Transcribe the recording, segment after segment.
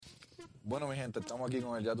Bueno, mi gente, estamos aquí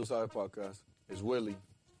con el Ya Tú Sabes Podcast. Es Willy.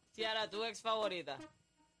 Ciara, tu ex favorita.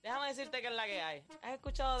 Déjame decirte que es la que hay. ¿Has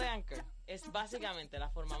escuchado de Anchor? Es básicamente la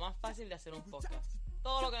forma más fácil de hacer un podcast.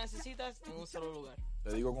 Todo lo que necesitas en un solo lugar.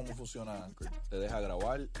 Te digo cómo funciona Anchor. Te deja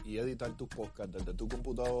grabar y editar tus podcasts desde tu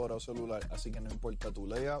computadora o celular, así que no importa tu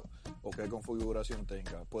layout o qué configuración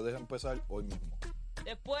tengas. Puedes empezar hoy mismo.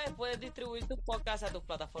 Después puedes distribuir tus podcasts a tus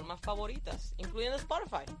plataformas favoritas, incluyendo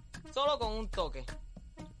Spotify, solo con un toque.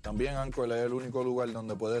 También Anchor es el único lugar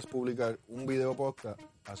donde puedes publicar un video podcast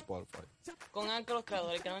a Spotify. Con Anchor los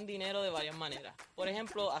creadores ganan dinero de varias maneras. Por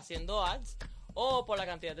ejemplo, haciendo ads o por la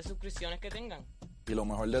cantidad de suscripciones que tengan. Y lo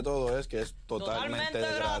mejor de todo es que es totalmente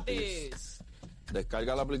gratis.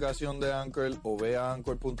 Descarga la aplicación de Anchor o ve a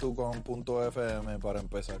anchor.com.fm para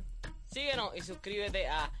empezar. Síguenos y suscríbete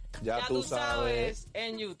a Ya Tú Sabes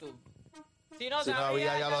en YouTube. Si no Si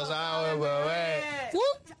sabía, ya lo sabes, bebé.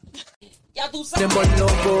 Ya tú sabes.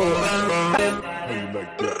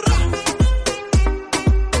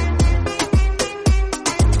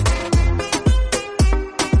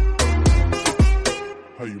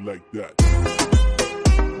 How you like that?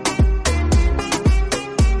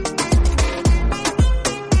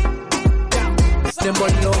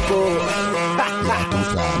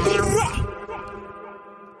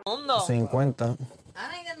 Mundo. 50. I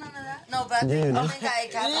didn't get none of that. No, but I think I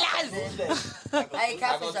ate catfish. I ate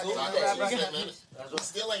catfish. We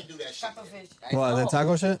still ain't do that shit. Fish. What, the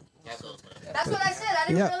taco shit? That's what I said. I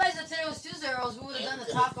didn't Yeah. realize that today was Tuesday, or else we would have done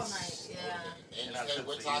the taco night. Yeah. And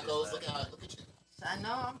with tacos, look at you. I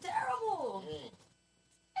know. I'm terrible.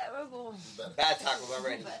 Terrible. Bad tacos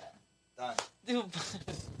already. Done. Dude.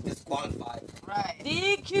 Disqualified. Right.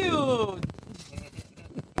 DQ.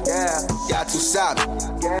 Ya tú sabes.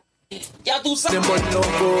 Ya tú sabes.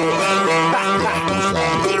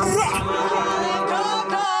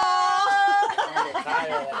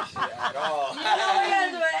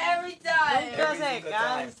 Every time. Nunca se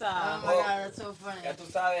cansa. Oh my god, that's so funny. Ya tú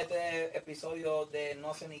sabes, este episodio de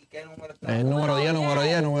no sé ni qué número está. El número 10, número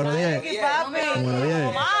 10, número 10. ¿Qué papi? Número 10.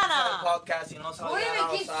 Humana. Podcast y no Who sabes even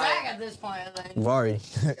nada, keeps sabes. track at this point? Like, Vari.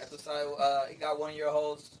 Ya tú sabes, you got one of your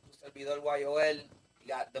hosts, tu servidor YOL. You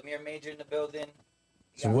got Demir Major in the building.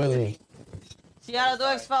 You got Willy. Ciara, tu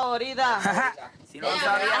ex favorita. Si no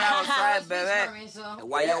sabías, ya lo sabes, bebé. YOL.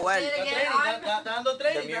 Dando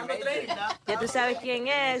training, Demir dando training. Major. Ya tú sabes quién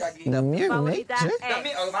es. Damien, Favorita Demir,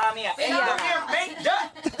 es. oh, mala mía. Es Ella. Demir Major.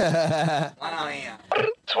 Mala mía.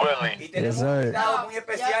 Y tenemos Yes, un sir. invitado muy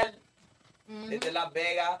especial desde Las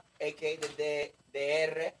Vegas, a.k.a. desde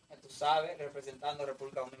DR, tú sabes, representando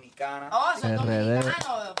República Dominicana. Oh, so RD.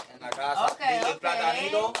 dominicano. En la casa. Ok, DJ ok.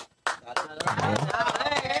 Platanito.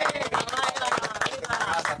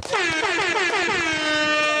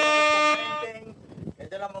 Es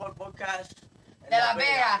de la mejor podcast. De Las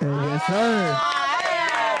Vegas. Yes, sir.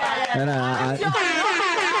 Mira,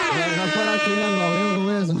 no para aquí no abrimos con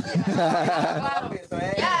eso. Claro. Eso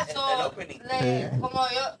es Yeah, el so, opening.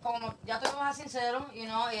 como ya estuvimos a sinceros, you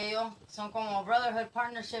know, y ellos son como brotherhood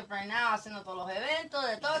partnership right now, haciendo todos los eventos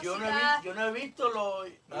de tóxica. Yo no he visto los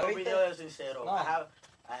viste? videos de Sincero. No.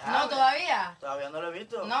 No, todavía. Todavía no lo he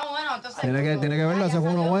visto. No, bueno, entonces. Tiene que verlo, ese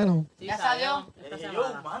fue uno bueno. Ya salió. Le dije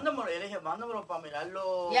yo, mándamelo. Yo le dije, mándamelo para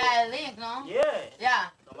mirarlo. Ya, el link, ¿no? Yeah.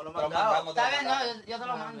 Ya. No me lo Pero mandaba. mandamos, Está bien, no, mandamos. yo te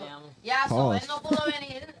lo Ah, mando. mi amor. Ya, so, Oh. él no pudo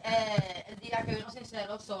venir el día que vino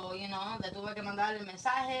sincero, so, you know, le tuve que mandar el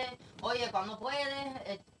mensaje, oye, cuando puedes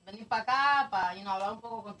venir para acá, para, you know, hablar un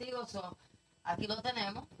poco contigo, so, aquí lo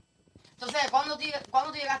tenemos. Entonces, ¿cuándo tú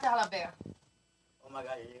llegaste a Las Vegas? Oh my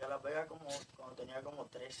god, yo llegué a Las Vegas cuando tenía como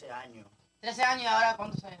 13 años. 13 años y ahora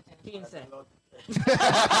 ¿cuántos años tienes? 15. Tengo-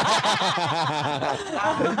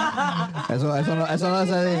 Eso no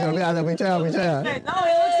se dice, olvídate, pichea. No, ilusión.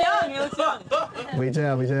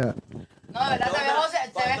 Pichea. No, de verdad, te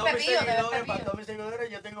ves pepillo, te ves Para pepillo. todos mis seguidores,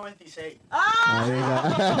 yo tengo 26. Ahí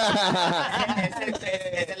Esa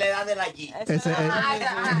es la edad de la G. Esa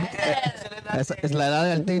es la edad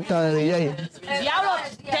del artista de DJ. Diablo,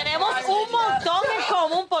 tenemos un montón en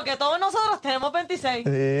común porque todos nosotros tenemos 26.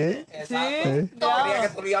 Sí. Exacto. Yo creía que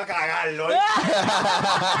tú lo ibas a cagar, ¿no?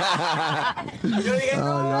 Yo dije,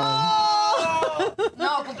 No.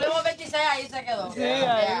 No, cumplimos 26, ahí se quedó. Sí, ahí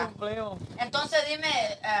Yeah. cumplimos. Entonces dime,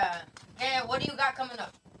 what do you got coming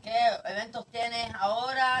up? ¿Qué eventos tienes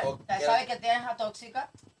ahora? Ok. Sabes que tienes a Tóxica,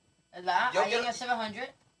 ¿verdad? Yo Ahí quiero- en el 700.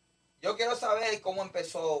 yo quiero saber cómo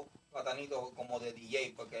empezó Platanito como de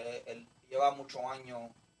DJ, porque él lleva muchos años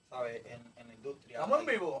 ¿sabes? En la industria. Estamos en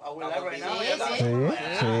vivo. I will Estamos live right en now. vivo. Sí,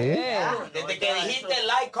 Sí, sí. Desde que dijiste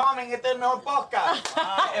like, comment, este es el mejor podcast.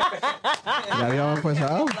 Ya habíamos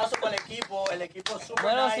empezado. Un aplauso para el equipo es super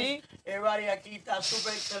Bueno, nice. sí. Everybody aquí está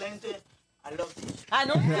súper excelente. I love this.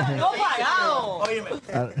 ¡Anuncio no pagado! Óyeme,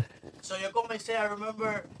 Ah, so yo comencé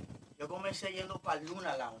yendo para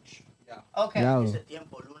Luna Lounge. Ya. Ok. Ya. En ese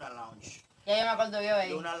tiempo, Luna Lounge. Ya yo me acuerdo yo ahí.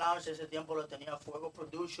 Luna Lounge ese tiempo lo tenía Fuego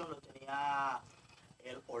Production, lo tenía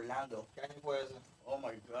el Orlando. ¿Qué año fue eso? Oh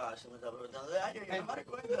my God, se me está preguntando de años, yo no me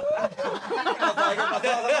recuerdo. No sabes qué pasó la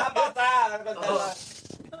semana pasada.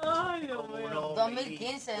 Ay, Dios Como mío. unos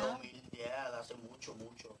 2015, ¿no? 2010, hace mucho.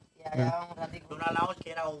 Ya llevamos un ratito. Luna Lounge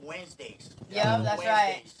que era un Wednesdays. Yeah, Un that's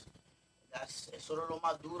Wednesdays. Eso era lo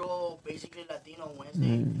más duro, basically latino, un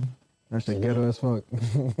Wednesday. That's ghetto as fuck.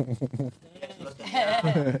 Yes, lo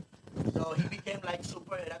tenía. So he became like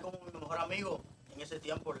super, era como mi mejor amigo en ese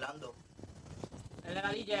tiempo, Orlando. Él era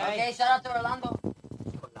DJ. Ok, shout out to Orlando.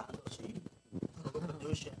 Orlando, sí. Fuego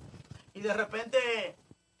Production. Y de repente,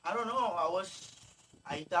 I don't know,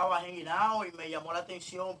 ahí estaba hanging out y me llamó la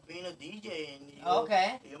atención being a DJ. Y yo, Ok.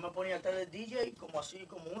 y yo me ponía atrás del DJ como así,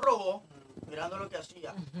 como un robot, mirando lo que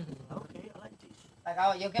hacía. Ok, I like this.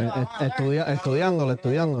 Acabo, yo quiero Estudiándolo.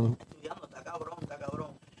 Estudiando, está cabrón.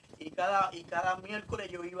 Y cada miércoles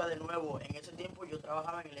yo iba de nuevo. En ese tiempo yo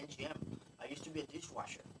trabajaba en el NGM. I used to be a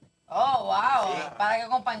dishwasher. Oh, wow. Sí. ¿Para qué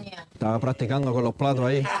compañía? Estaba practicando con los platos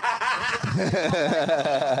ahí.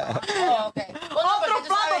 Oh, ok. Bueno,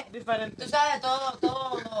 porque Diferente. tú sabes, todos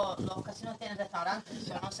los casinos tienen restaurantes.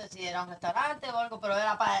 Yo no sé si era un restaurante o algo, pero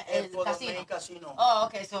era para el For the casino. main casino. Oh,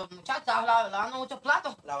 ok. So, muchachos, estabas lavando muchos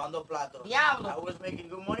platos. Lavando platos. Diablo. I was making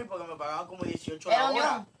good money porque me pagaban como 18 la ¿Era hora.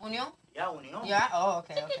 unión? ¿Unión? Ya, unión. Ya, oh, ok,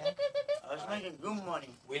 ok. I was making good money.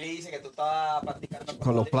 Willy dice que tú estabas practicando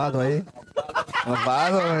Con los platos ahí. Con los platos. Los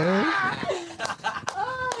platos,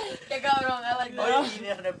 Qué cabrón, I like that. Oye, y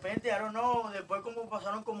de repente, I don't know, después como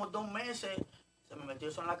pasaron como 2 meses, se me metió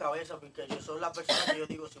eso en la cabeza porque yo soy la persona que yo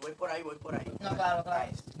digo, si voy por ahí, voy por ahí. No, claro,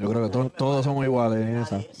 claro. Yo creo que todos somos iguales en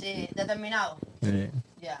esa. Nadie. Sí, determinado. Sí.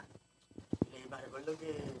 Ya. Y me recuerdo que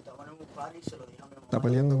estaban en un party y se lo dije a mi mamá. Está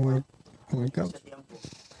peleando con el En couch. ese tiempo.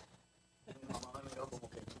 Y mi mamá me miró como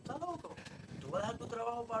que, ¿tú estás loco? ¿Tú vas a dejar tu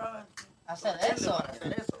trabajo para Hacer para eso.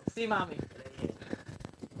 hacer eso? Sí, mami. Y le dije,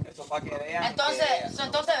 Eso para que vean. Entonces,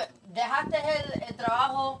 ¿dejaste el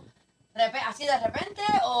trabajo así de repente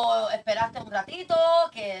o esperaste un ratito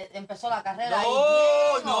que empezó la carrera ahí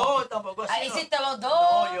bien? no, tampoco así. Ahí no. hiciste los dos.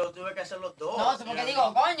 No, yo tuve que hacer los dos. No, porque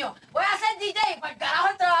digo, coño, voy a ser DJ, para el carajo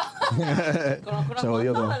el trabajo. Conozco Se unos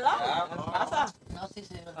jodió cuantos, todo. ¿verdad? Ya, ¿Qué pasa? No, sí,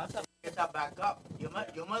 sí. Esa backup.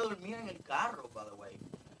 Yo me dormía en el carro, by the way.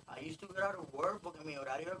 I used to get out of work porque mi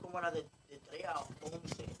horario era como era de 3 a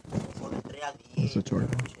 11 o de 3 a 10 Eso es de la chulo.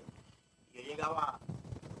 noche. Yo llegaba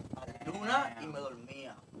a la luna y me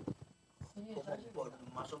dormía.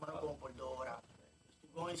 Más o menos como por 2 horas.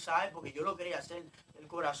 Go inside porque yo lo quería hacer. El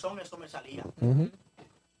corazón, eso me salía. Ujú.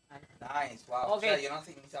 Nice, wow. Ok. O sea, yo no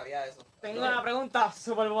ni sabía eso. Tengo una pregunta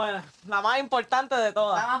súper buena. La más importante de La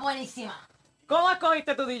todas. más buenísima. ¿Cómo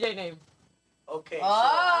escogiste tu DJ name? Ok,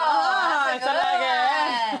 Oh, esa es la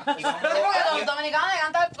que es. Porque los dominicanos le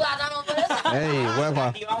cantan el plátano, por eso. Ey, huepa.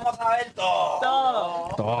 Aquí vamos a ver todo.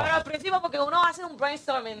 Todo. Todo. Pero al principio, porque uno hace un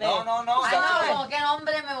brainstorming de. No. I know, como qué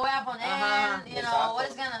nombre me voy a poner, Ajá, you know, exacto. what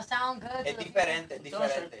is gonna sound good. Es diferente, es Entonces,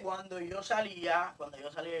 diferente. cuando yo salía,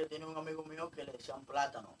 yo tenía un amigo mío que le decían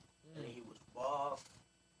plátano. And he was buff.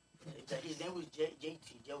 His name was JT,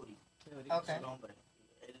 Jody, Okay. su nombre.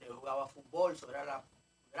 Él jugaba fútbol, so era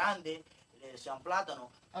grande, y le decían plátano.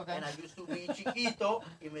 Okay. And I used to be chiquito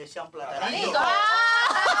y me decían Platanito. platanito.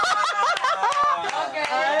 Ok,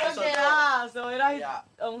 Eso todo. Era, Yeah.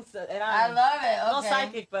 era I love it, no okay.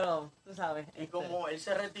 psychic, pero tú sabes. Y como él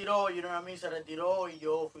se retiró, you know what I mean, se retiró y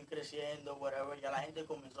yo fui creciendo, whatever, ya la gente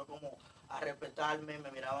comenzó como a respetarme,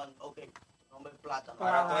 me miraban, ok, tu nombre es plátano.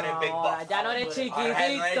 Ahora tú eres Big Ahora Buff. ya no eres Ahora chiquitito. Ahora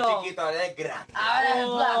no eres chiquito, ahora eres grande. Ahora es el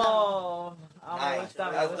plátano. Oh, me Nice, gusta,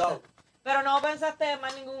 me that's gusta. dope. Pero no pensaste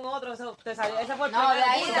más ningún otro, eso te salió, ese fue el No, primero.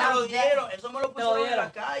 de ahí Eso de- me lo dieron, eso me lo pusieron en dieron.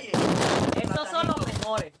 la calle. Estos son los Platanito.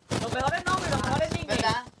 mejores. Los mejores nombres, los mejores nicknames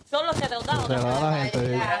 ¿Verdad? son los que te dan. Te da la gente. Sí.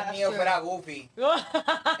 Yeah, El mío sure. fuera Goofy.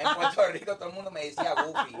 En Puerto Rico todo el mundo me decía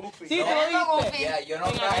Goofy. Goofy. Sí, No, tú lo Goofy. viste. Ya, yo no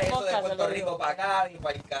En traje el eso de podcast se Puerto lo Rico digo. para acá ni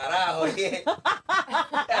para el carajo.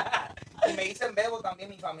 Y me dicen Bebo también,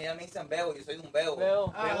 mi familia me dicen Bebo, yo soy de un Bebo.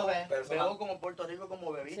 Veo. Ah, Bebo, ok. bebo como Puerto Rico,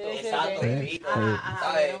 como bebito. Sí, sí, Exacto, sí. bebito. Ajá,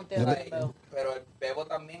 ¿sabes? yo no entiendo el Bebo. Pero el Bebo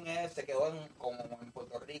también se quedó como en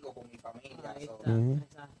Puerto Rico con mi familia. Ahí so, está, Ujú.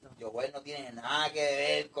 exacto. Joel no tiene nada que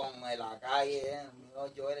ver con la calle. Mío,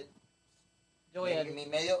 Joel Joel. Mi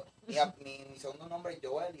medio, mi segundo nombre es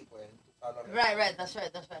Joel y pues tú sabes lo Right, that's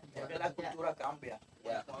right. Porque la cultura cambia.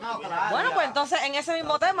 Ya. Cuando No, tú vienes claro. Bueno, allá- pues entonces en ese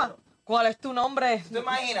mismo tema, ¿cuál es tu nombre? ¿Tú te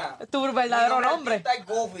imaginas? Tu verdadero Mi nombre. artista es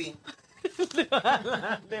Goofy.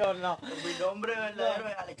 Dios, no. Mi nombre verdadero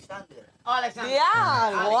es Alexander. Oh, Alexander.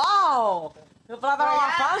 ¡Ya! ¡Wow! ¡Qué plátano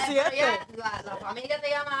más fancy pero este! ya, la familia te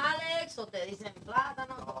llama Alex o te dicen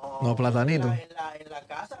plátano. No, platanito. En la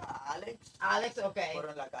casa, Alex. Alex, ok.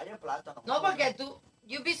 Pero en la calle, plátano. No, porque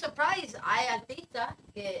you'd be surprised. Hay artistas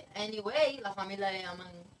que, anyway, la familia le llaman,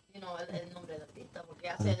 el nombre del artista, porque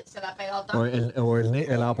ya se le ha pegado tanto.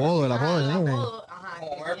 El apodo, el nickname. Ajá,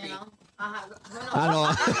 Como que, Murphy. Ajá, bueno. Ah,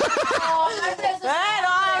 no. No,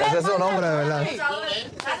 Ese es su nombre, de verdad.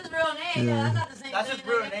 That's his real name. Yeah, that's not the same That's his thing,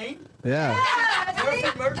 real nigga. name. Yeah.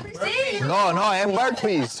 Murphy. Sí. No, es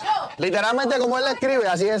Murphys. Literalmente como él le escribe,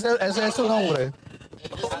 así ese es su nombre.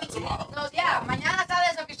 No, ya, mañana sale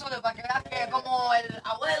ese episodio para que veas que como el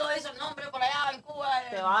abuelo hizo el nombre por allá en Cuba.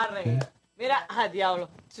 Te vas a reír. Mira, diablo.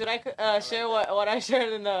 Should I share what I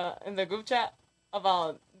shared in the group chat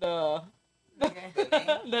about the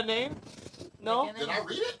name? No? ¿De quién es?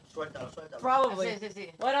 Suéltalo. Probably.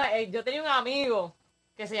 Sí. Bueno, yo tenía un amigo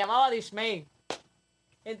que se llamaba Dishmay.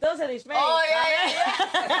 Entonces Dishmay Oh,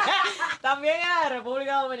 también era de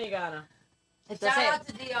República Dominicana. Shout out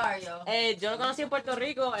to DR, yo. Yo lo conocí en Puerto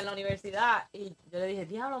Rico, en la universidad, y yo le dije,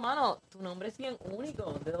 diablo, mano, tu nombre es bien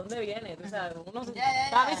único, ¿de dónde viene? Tú sabes,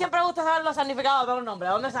 a mí siempre me gusta saber los significados de todos los nombres,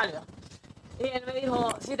 ¿de dónde salió? Y él me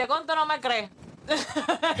dijo, si te cuento no me crees.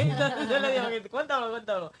 Entonces yo le dije,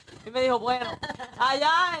 cuéntalo. Y me dijo, bueno,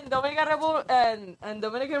 allá en Dominican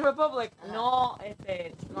Republic no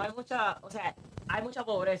hay mucha, o sea, hay mucha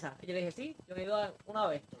pobreza. Y yo le dije, sí, yo he ido una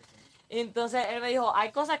vez. Entonces él me dijo,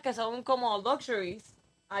 hay cosas que son como luxuries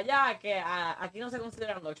allá que aquí no se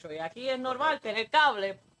consideran luxury. Aquí es normal tener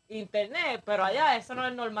cable, internet, pero allá eso no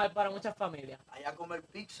es normal para muchas familias. Allá comer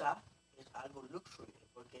pizza es algo luxury,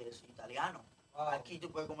 porque es italiano. Aquí tú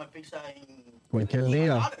puedes comer pizza en Cualquier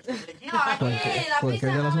día. No, aquí Cualquier- la cualquier pizza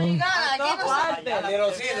día de la semana. americana, aquí no se... Aparte.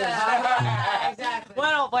 Little Caesars. Exacto.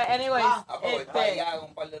 Bueno, pues anyways, Ah, pues está allá con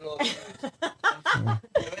un par de locos. Es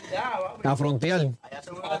verdad, papi. A frontear. Allá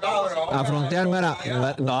se No, cabrón. A frontear, mira.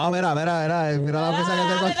 No, mira la pizza que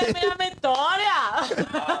tengo aquí. mira mi historia.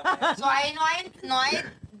 So, ahí no hay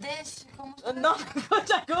dish, ¿cómo se No,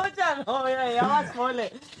 escucha, no, mira, ya más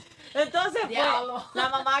spoiler. Entonces, pues, Diablo. la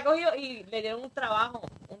mamá cogió y le dieron un trabajo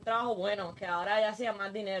bueno, que ahora ella hacía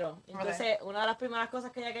más dinero. Entonces, una de las primeras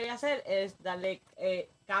cosas que ella quería hacer es darle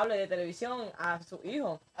cable de televisión a su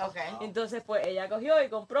hijo. Ok. Entonces, pues, ella cogió y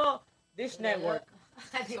compró Dish Network.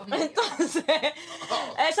 Ay, Dios mío. Entonces,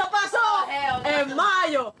 eso pasó hell no. en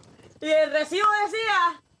mayo. Y el recibo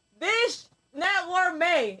decía Dish Network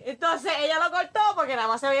May. Entonces ella lo cortó porque nada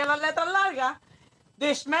más se veían las letras largas.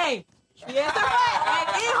 Dish May. Y ese fue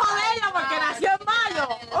el hijo de ella porque nació en mayo.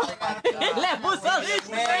 Y le puso Dish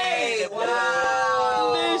May.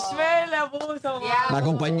 Dish May le puso. Diablo. La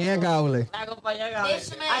compañía de cable. La compañía de cable.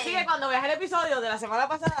 Dish May. Así que cuando veas el episodio de la semana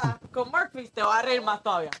pasada con Murphy te vas a reír más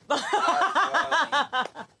todavía.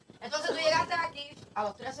 Entonces tú llegaste aquí a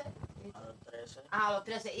los 13. A los 13 A los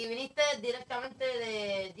 13. ¿Y viniste directamente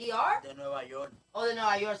de DR de Nueva York. o de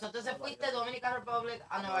Nueva York? Entonces fuiste de Dominican Republic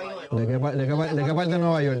a Nueva York. ¿De qué parte de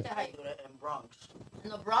Nueva York? Ahí. Duré en Bronx.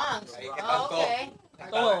 En the Bronx. Ahí que Oh, cantó. ok.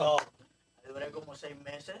 Todo. Ahí duré como 6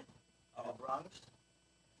 meses en el Bronx.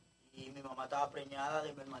 Y mi mamá estaba preñada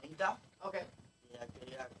de mi hermanita. Ok. Y ella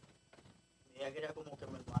quería como que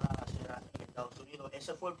mi hermana naciera en Estados Unidos.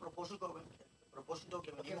 Ese fue el propósito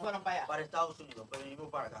que Que venimos fueron para allá. Estados Unidos, pero venimos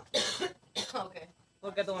para acá. Ok.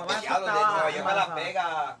 Porque tu mamá Diablo, de estaba Nueva York a Las embarazada.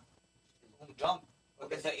 Vegas. Un jump.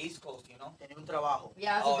 Porque es el East Coast, you know. Tenía un trabajo.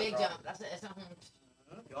 Yeah, that's a Oh, big no. jump. Eso es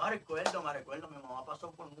un... Yo me recuerdo, mi mamá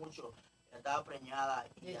pasó por mucho. Ella estaba preñada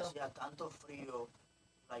y Listo. hacía tanto frío.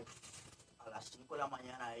 Like, a las 5 de la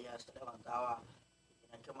mañana ella se levantaba y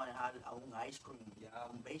tenía que manejar a un ice cream, a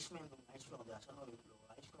un basement, un ice cream donde hacen los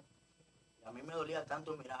ice cream. Y a mí me dolía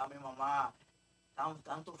tanto mirar a mi mamá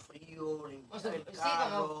tanto frío, limpiar el Sí,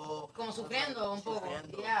 carro. como sufriendo un poco.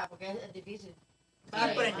 Sufriendo. Yeah, porque es difícil. Y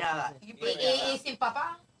Vale. preñada, y Y preñada. sin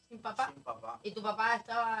papá, sin papá. Sin papá. ¿Y tu papá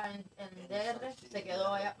estaba en DR? Sí. ¿Se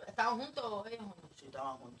quedó allá? ¿Estaban juntos o ellos o no? Sí,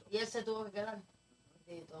 estaban juntos. Y él se tuvo que quedar.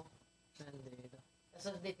 Bendito. Eso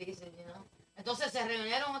es difícil, ¿no? Entonces, ¿se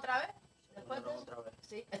reunieron otra vez? Después de eso. Otra vez.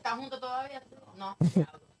 Sí. ¿Están juntos todavía? No.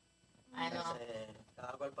 Ay, no.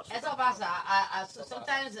 Cada cual pasó Eso su pasa.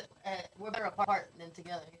 Sometimes we're better apart than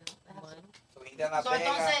together, you know. Bueno. Subiste a Las So, Vegas.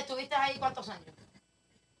 entonces, ¿estuviste ahí cuántos años?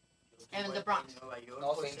 Yo En estuve the Bronx. Nueva York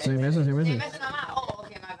No, por sí. 6 meses, 6 ¿6 meses. meses nada más? Oh, ok,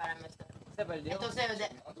 my bad, I missed it. se perdió. Entonces,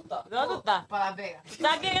 ¿Dónde tú estás? ¿Dónde tú estás? para Las Vegas.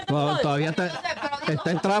 ¿Estás aquí en este No, episodio? todavía está, Entonces, pero digo,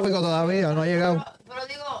 está en tráfico todavía, no ha llegado. pero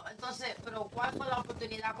digo, entonces, pero ¿cuál fue la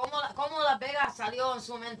oportunidad? ¿Cómo Las Vegas salió en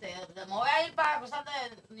su mente? Me voy a ir para cruzar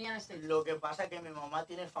de United States. Lo que pasa es que mi mamá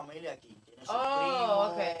tiene familia aquí. Tiene su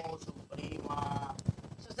Oh, primo, ok. su prima.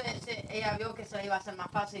 Entonces, ella vio que se iba a hacer más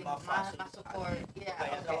fácil, más support. Aquí, Yeah,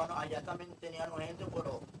 allá, okay. allá también tenían gente,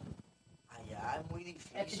 pero allá es muy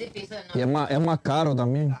difícil. Es difícil, Y ¿no? es más caro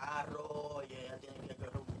también. Carro, y ella tiene que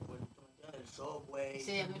coger ¿tú me entiendes? El subway.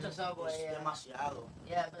 Sí, es mucho subway, Es yeah. demasiado.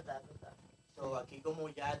 Yeah, es verdad, es verdad. So, aquí como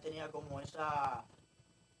ya tenía como esa...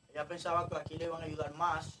 Ella pensaba que aquí le iban a ayudar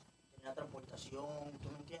más. Tenía transportación, ¿tú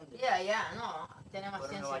me entiendes? Yeah, no, tiene más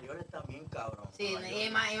Pero Nueva ciencia. York está bien cabrón. Sí, Nueva y York.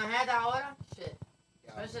 imagínate ahora, shit.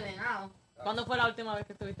 Especially now. ¿Cuándo fue la última vez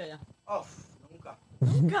que estuviste allá? Nunca.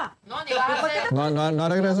 Nunca. No, ni vas a hacer... No ha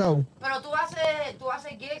regresado. Pero tú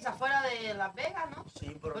haces gigs afuera de Las Vegas, ¿no?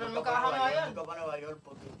 Sí, Pero nunca nunca para vas a Nueva York. Nunca para Nueva York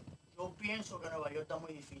porque yo pienso que Nueva York está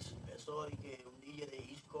muy difícil. Eso de que un DJ de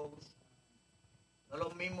East Coast no es lo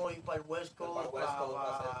mismo ir para el West Para Coast, el West Coast,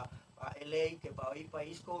 para LA, que para ir para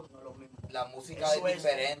East Coast no es lo mismo. La música Eso es es-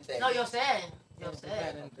 diferente. No, yo sé. Es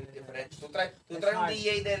diferente. Es diferente. Tú traes un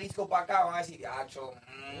DJ de disco para acá, van a decir, acho.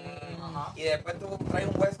 Ajá. Y después tú traes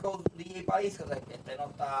un West Coast DJ para disco, o sea, que este no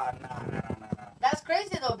está, nada. That's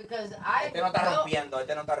crazy though, because Este no está rompiendo,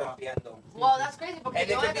 este no está rompiendo. Well, that's crazy porque Es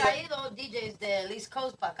de yo que he mira- traído DJs del East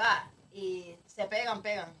Coast para acá y se pegan,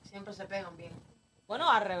 siempre se pegan bien. Bueno,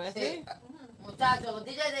 al revés, Sí. sí. Muchachos, los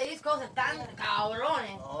DJs de East Coast están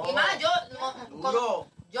cabrones. No, Y más, duro.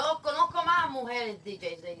 yo conozco más mujeres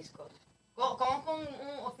DJs de East Coast. Conozco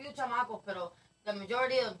un few chamacos, pero la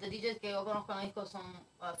majority of the DJs que yo conozco en East Coast son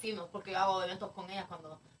females, porque yo hago eventos con ellas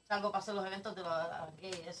cuando salgo para hacer los eventos de los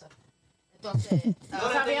gays, eso. Entonces,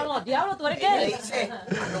 No sabíamos, diablo, tú eres Ella gay. dice,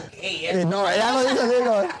 lo gay, Y no, ella lo dice así.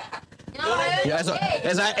 No. Ya eso, gay.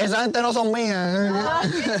 esa gente no son mías. Ah,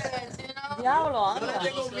 sí, no. Diablo, Yo le anda.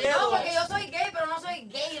 tengo No, miedo. porque yo soy gay, pero no soy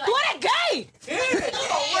gay. ¡Tú eres gay! ¿Qué? No,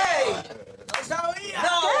 güey. No sabía.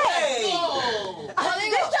 No, güey. Yo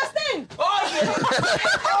digo, Justin! Oye,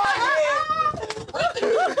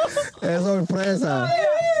 Es sorpresa.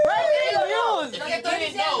 Breaking news! lo que estoy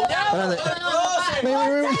diciendo. Espérate. No, Mi-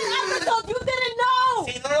 mi- mi- Episode you didn't know!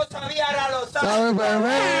 si no lo sabía, ahora lo Sabe, sabe.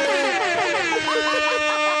 bebé.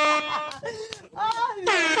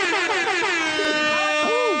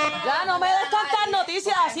 Ya no me des tantas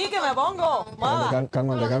noticias así que me pongo mala. Cálmate,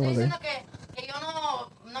 Pero estoy cálmate. diciendo que yo no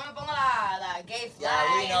me pongo la gay flag.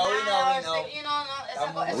 Yeah, we know, we know, we know. You know, no,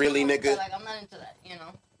 esa cosa- Really, esa cosa, nigga? Like, I'm not into that, you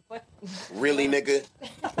know. Really, nigga?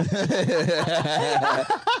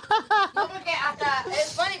 No, porque hasta,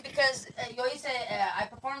 it's funny because yo hice, I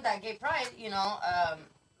performed at Gay Pride, you know,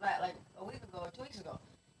 like a week ago or 2 weeks ago.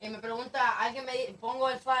 Y me pregunta, alguien pongo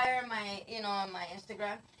el flyer en my, you know, on my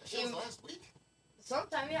Instagram. That shit was last week.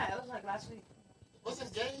 Sometime, yeah, it was like last week.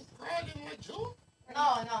 Wasn't Gay Pride in like June?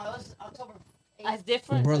 No, it was October 8th. It's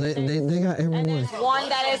different. Bro, they got And everyone. there's one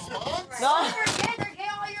that is no. They're gay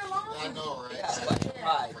all year long. I know,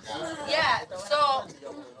 right? Right. Yeah, so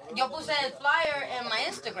yo puse el flyer en my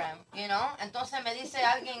Instagram, you know. Entonces me dice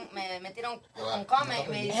alguien, me tira un comment,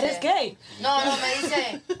 me dice. Eres gay. No, me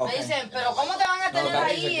dicen, pero ¿cómo te van a tener that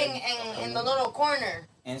ahí is a en the little corner?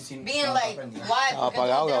 En sin- Being no, like, sorprendido. why? Porque tú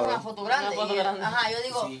Apagado, no tienes cabrón. una foto grande. Una foto Y, grande. ajá, yo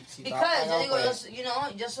digo, Sí, because, yo apagado, digo, pues. you know,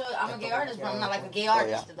 yo soy, I'm a gay artist, but I'm not like a gay Oh,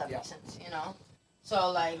 artist, yeah. if that Yeah. makes sense, you know?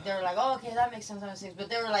 So, like, they were like, oh, okay, that makes sense, but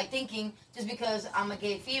they were, like, thinking, just because I'm a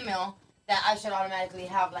gay female, that I should automatically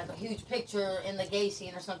have, like, a huge picture in the gay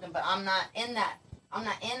scene or something, but I'm not in that. I'm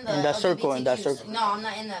not in the In that circle, in that LGBTQ circle. No, I'm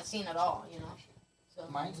not in that scene at all, you know? So,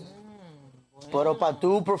 Mine's- Pero para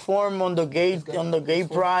tú perform on the gay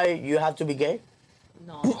pride, you have to be gay.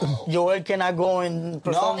 No. Joel cannot go and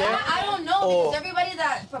perform there. I don't know, Oh. because everybody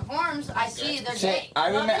that performs, I see they're gay. I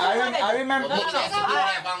remember. I remember. Well, no, look, no, that's no, people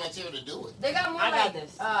I- that volunteer to do it. They got more I got like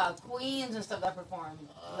this. queens and stuff that perform.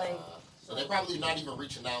 Like, So they're probably not even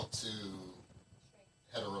reaching out to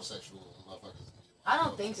heterosexual motherfuckers. I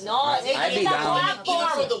don't think so. No, I'd be it's a down. platform. Even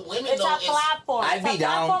for the women, It's though, a platform. I'd It's be a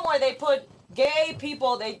down. platform where they put gay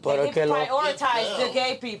people. They Pero give que lo- prioritize Yeah. the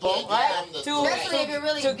gay people, Yeah, right? yeah, To Especially if you're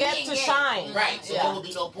really to get being to gay. shine. Right, so Yeah. there would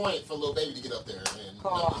be no point for Lil Baby to get up there and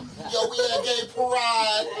Come on. yo, we had gay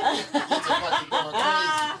pride. Get to fucking going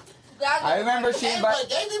crazy. That's I remember she Hey, invited. but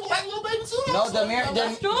gay people like Lil Baby too. though, No, so, Demir,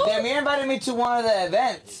 you know, Demir invited me to one of the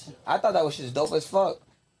events. I thought that was just dope as fuck.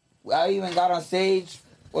 I even got on stage,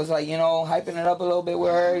 was like, you know, hyping it up a little bit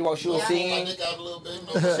with her while she was Yeah. my singing. dick out a little bit.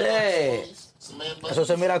 You know, Shit. some man Eso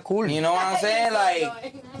se mira cool. You know what I'm saying?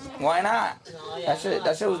 Like, why not? No, yeah.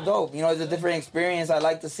 That shit was dope. You know, it's a different experience. I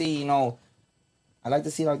like to see, you know, I like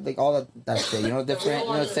to see like all that shit,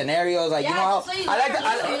 different scenarios. Like how so you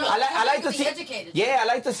I like to see. Educated. Yeah, I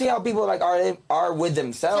like to see how people like are with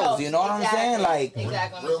themselves. You know what I'm saying? Like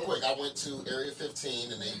exactly. Real quick, I went to Area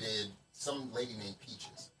 15 and they did some lady named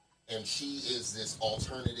Peaches, and she is this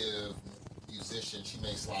alternative musician. She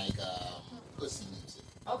makes like pussy music.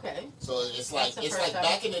 Okay. So it's like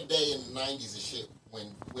back in the day in the 90s and shit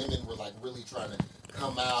when women were like really trying to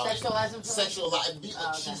come out.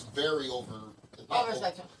 Sexualize. She's very over.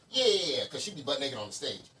 Oversexual. Yeah, because she'd be butt naked on the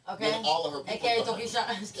stage. Okay. Then all of her people. AKA Tokisha.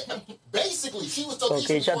 Basically, she was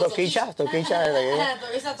Tokisha. So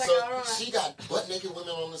she got butt naked women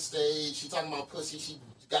on the stage. She talking about pussy. She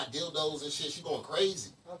got dildos and shit. She going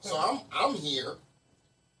crazy. Okay. So I'm here.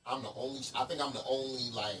 I think I'm the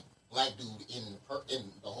only like black dude in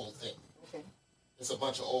the whole thing. Okay. It's a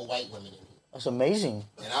bunch of old white women in here. That's amazing.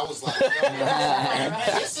 And I was like,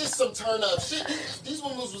 this is some turn up shit. These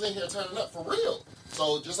women was in here turning up for real.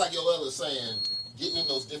 So just like Yoel is saying, getting in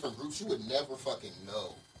those different groups, you would never fucking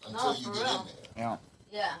know until you get in there. Yeah.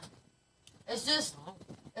 Yeah. It's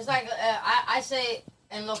like, I say,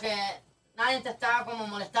 en lo que nadie te está como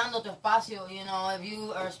molestando tu espacio, if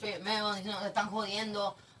you are a straight male, te están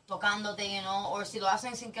jodiendo, tocándote, or si lo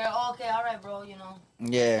hacen sin querer, okay, all right, bro,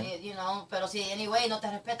 Yeah. Pero si anyway no te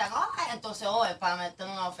respetan, entonces, es para meter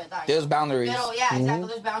una oferta. There's boundaries. Pero, yeah, exactly,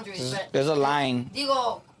 there's boundaries. There's a line.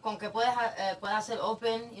 Digo, con que puedas ser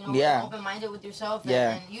open, open-minded with yourself,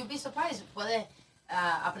 and you'd be surprised, puedes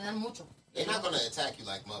aprender mucho. They're not going to attack you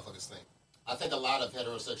like motherfuckers think. I think a lot of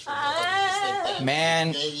heterosexual motherfuckers think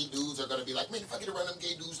that gay dudes are going to be like, man, if I get around them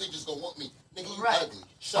gay dudes, they just going to want me. Nigga, you ugly.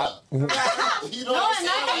 Shut up. You know what I'm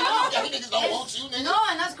saying? Gay niggas don't want you, nigga. No,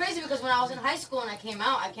 and that's crazy because when I was in high school and I came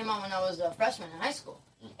out when I was a freshman in high school.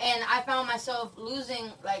 And I found myself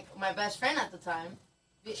losing, like, my best friend at the time.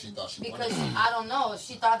 Because, I don't know,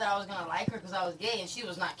 she thought that I was going to like her because I was gay and she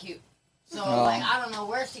was not cute. So, like, I don't know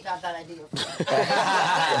where she got that idea from.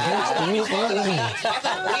 I'm not going to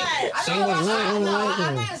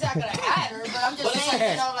say I could have had her, but I'm just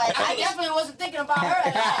saying, I definitely wasn't thinking about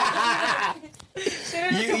her.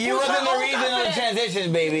 You wasn't the reason of the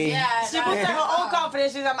transition, baby. Yeah, she puts her own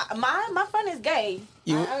confidence. She's like, my friend is gay.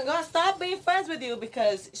 I'm gonna stop being friends with you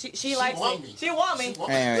because she likes me. She want me.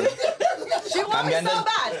 Anyway. She want me so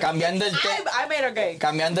bad. I made her gay.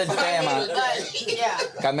 Cambiando el tema.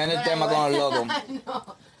 Cambiando el tema con el loco.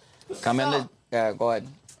 Cambiando. Yeah, go ahead.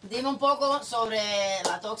 Dime un poco sobre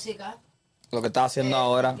la tóxica. Lo que estás haciendo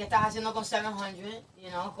ahora. ¿Qué estás haciendo con 700?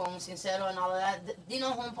 Con Sincero and all of that.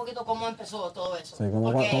 Dinos un poquito cómo empezó todo eso. Sí,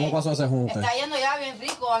 ¿cómo pasó ese junte? Está yendo ya bien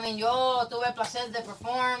rico. Yo tuve el placer de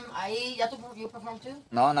perform ahí. ¿Ya tú perform too?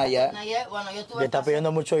 No, not yet. Not yet. Bueno, yo tuve Le está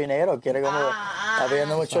pidiendo mucho dinero. Quiere como... está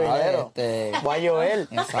pidiendo mucho dinero. Guay Joel.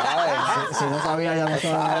 Ya sabes. Si no sabía, ya no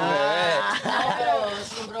sabía. No,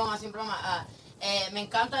 pero sin broma. Me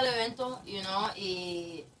encanta el evento,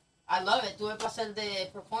 y I love it. Tuve el placer de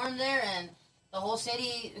perform there and the whole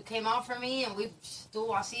city came out for me and we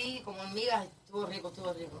estuvo así como amigas. Estuvo rico.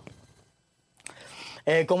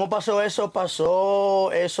 ¿Cómo pasó eso?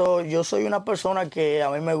 Pasó eso. Yo soy una persona que a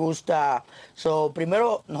mí me gusta.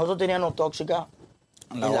 Primero, nosotros teníamos Tóxica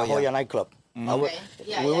en La Joya Nightclub.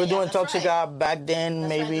 We were doing Tóxica back then,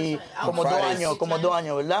 maybe como 2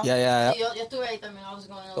 años, ¿verdad? Yeah. Yo estuve ahí también.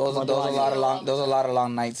 Those a lot of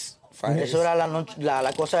long nights. Fridays. Eso era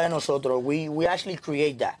la cosa de nosotros. We actually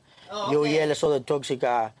create that. Yo y él, eso de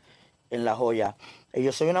Tóxica en La Joya.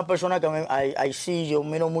 Yo soy una persona que yo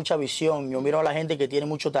miro mucha visión. Yo miro a la gente que tiene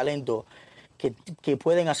mucho talento, que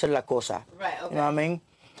pueden hacer las cosas. Right, okay. You know what I mean?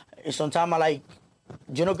 And sometimes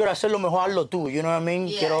yo no quiero hacerlo, mejor hazlo tú. You know what I mean?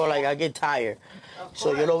 I get tired.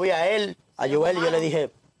 So yo lo vi a él, a Joel, y yo le dije,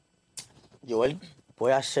 Joel,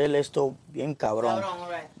 voy a hacer esto bien cabrón.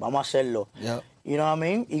 Vamos a hacerlo. Yep. You know what I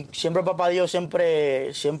mean? Y siempre, papá Dios,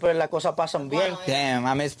 siempre las cosas pasan bien. Damn,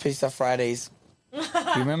 I miss Pizza Fridays. You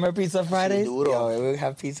remember Pizza Fridays? Sí, duro. Yo, we would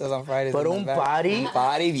have pizzas on Fridays. Pero un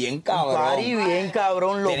party bien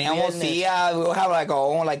cabrón. Teníamos silla, we would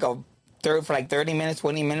have for 30 minutes,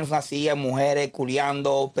 20 minutes, una silla, mujeres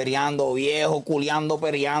culiando, periando, viejos culiando,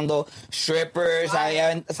 periando, strippers,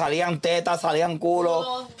 salían tetas, salían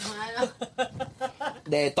culos.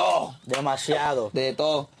 De todo. Demasiado. De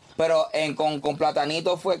todo. Pero con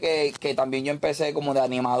Platanito fue que también yo empecé como de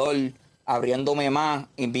animador, abriéndome más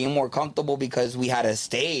and being more comfortable because we had a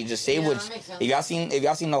stage. The stage was, if y'all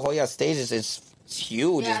seen La Joya stages, it's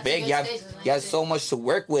huge, it's big. You have so much to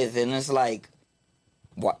work with, and it's like,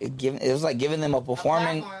 it was like giving them a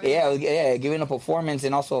performance. Giving a performance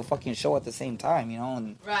and also a fucking show at the same time,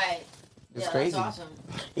 And right. It's crazy. That's awesome.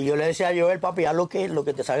 Y yo le decía a Joel, papi, haz lo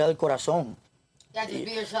que te salga del corazón. Yeah, just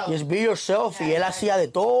be yourself. Just be yourself. Y él hacía de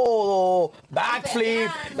todo,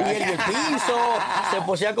 backflip, y en el piso, se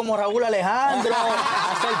posía como Raúl Alejandro,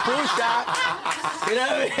 hacer push-up.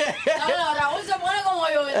 No, Raúl se pone como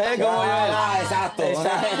yo. Como yo. Exacto.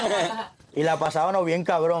 Y la pasábamos bien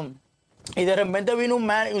cabrón. Y de repente vino un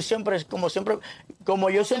man, y siempre, como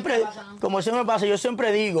yo siempre pasa, yo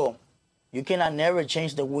siempre digo, you cannot never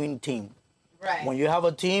change the winning team. Right. When you have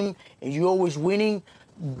a team and you're always winning,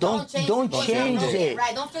 don't change it.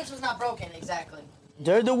 Right, don't fix what's not broken, exactly.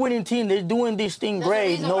 They're the winning team, they're doing this thing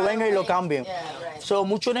great, no vengan y lo cambien. Yeah, right. So,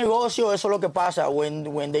 mucho negocio, eso es lo que pasa.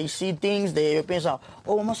 When they see things, ellos piensan,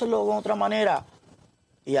 vamos a hacerlo de otra manera.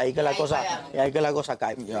 Y ahí que la cosa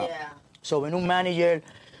cae. Yeah. So, vino un manager,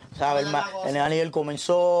 ¿sabes? El manager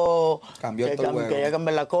comenzó, Cambió todo el juego. quería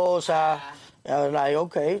cambiar la cosa. Y I was like,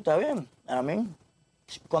 ok, está bien. I mean,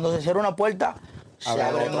 cuando se cierra una puerta, se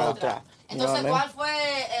abre otra. Entonces, ¿cuál fue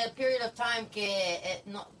el period of time que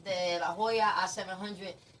de La Joya a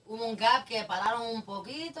 700 hubo un gap que pararon un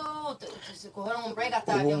poquito, se cogieron un break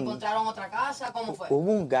hasta que encontraron otra casa? ¿Cómo fue?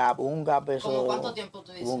 Hubo un gap eso. ¿Cómo cuánto tiempo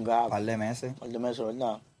tú dices? Hubo un gap. Un par de meses.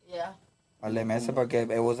 ¿Verdad? Yeah. Un par de meses porque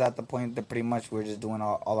it was at the point that pretty much we were just doing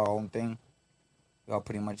all our own thing. We all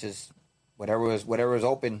pretty much just whatever was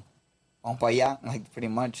open, vamos para allá, like pretty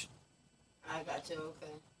much. I got you, okay.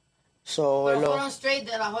 So, pero fueron straight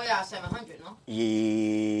de La Joya a 700, ¿no?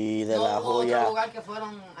 Y de La hubo Joya. otro lugar que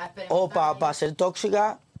fueron a experimentar. Para ser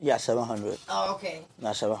tóxica, ya 700. Oh, ok.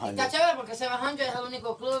 Ya 700. Está chévere porque 700 es el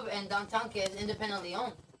único club en downtown que es independently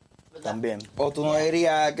owned, ¿verdad? También. ¿O tú no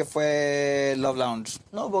dirías que fue Love Lounge?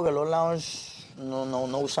 No, porque Love Lounge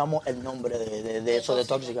no usamos el nombre de eso de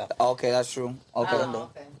tóxica. Okay, that's true. Okay.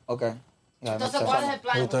 Okay. Yeah, entonces, ¿cuál es el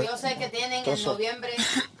plan? Porque yo sé que tienen en noviembre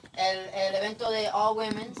el evento de All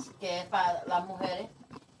Women's, que es para las mujeres,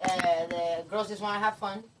 de Girls Just Wanna Have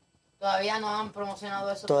Fun. Todavía no han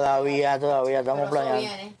promocionado eso. Todavía estamos planeando.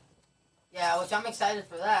 Viene. Yeah, which I'm excited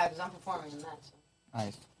for that, because I'm performing in that. So.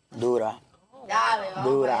 Nice. Dura. Dale,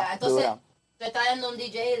 vamos dura, allá. Entonces, dura. estoy trayendo un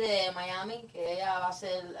DJ de Miami, que ella va a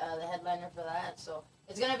ser the headliner for that. So,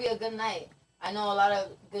 it's going to be a good night. I know a lot of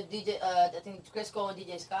good DJ, I think Crisco and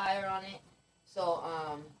DJ Sky are on it. So,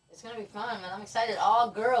 it's going to be fun, man. I'm excited. All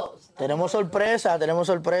girls. Tenemos sorpresa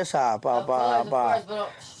Of course, pero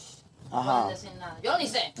ajá. no decir nada. Yo ni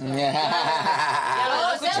sé.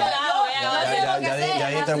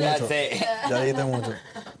 Ya dijiste mucho.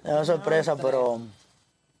 Tenemos sorpresa, pero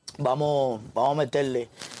vamos a meterle.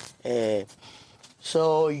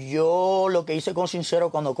 Yo lo que hice con Sincero,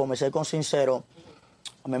 cuando comencé con Sincero,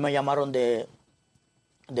 a mí me llamaron de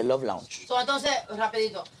Love Lounge. Entonces,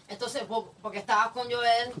 rapidito, porque estabas con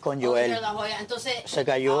Joel. Con Joel. La Joya. Entonces, se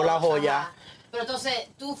cayó La Joya. Ajá. Pero entonces,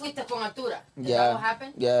 tú fuiste con Altura.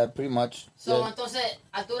 Yeah, pretty much. So, entonces,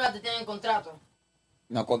 Altura te tienen contrato.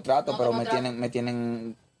 No contrato, pero me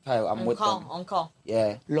tienen I'm with them. On call.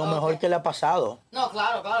 Yeah. Lo mejor que le ha pasado. No,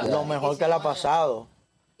 claro. Lo mejor que le ha pasado.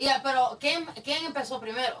 Pero, ¿quién empezó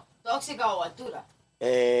primero? ¿Tóxica o Altura?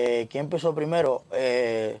 ¿Quién empezó primero?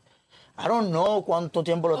 I don't know cuánto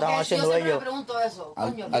tiempo lo estaban haciendo ellos. Yo siempre me pregunto eso.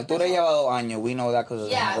 Altura lleva 2 años. We know that because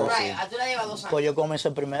right. Altura lleva 2 años. Pues yo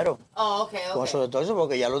comencé primero. Oh, okay. Con eso de todo eso,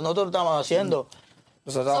 porque ya nosotros lo estábamos haciendo.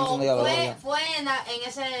 Fue en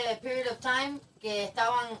ese period of time que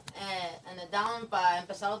estaban en el down para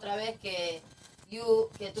empezar otra vez que tú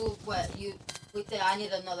fuiste I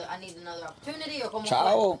need another opportunity o como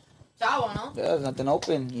Chavo, ¿no? Yeah, nothing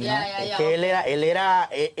open. Yeah, que él era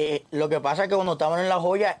lo que pasa es que cuando estaban en La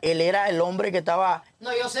Joya, él era el hombre que estaba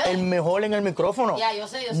yo sé. el mejor en el micrófono. Yo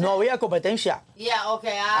sé. No había competencia.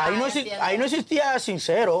 Okay. Ahí no existía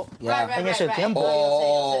Sincero en ese tiempo.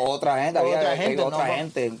 Otra gente, otra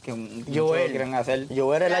gente que Joel quieren hacer.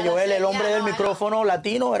 Joel era Joel, el hombre del micrófono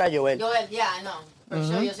latino era Joel. Joel,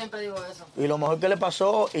 yo siempre digo eso. Y lo mejor que le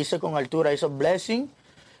pasó, hice con Altura, hizo Blessing.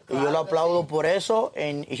 Y yo lo aplaudo por eso.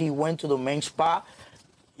 And he went to the main spot.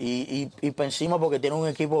 Y para encima porque tiene un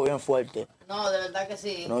equipo bien fuerte. No, de verdad que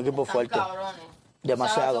sí. Un equipo fuerte. Cabrones.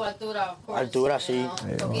 Demasiado. Altura, sí.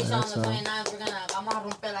 Vamos a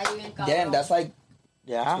romper ahí bien cabrón. Damn, that's like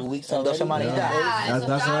 2 weeks en 2 semanitas.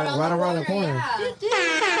 That's right around the corner.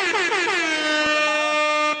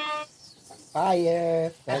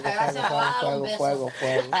 Fire. Fuego.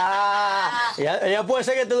 Ella puede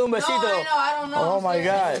ser que te dé un besito. No, I don't know. Oh my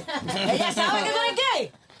God. Ella sabe que tú eres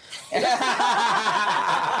gay.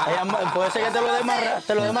 Ella puede ser que te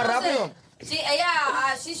lo dé más rápido. Sí, ella,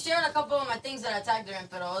 she shared a couple of my things that I tagged her in,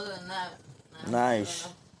 pero other than that, Nice.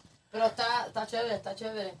 Pero está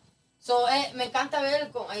chévere. So, me encanta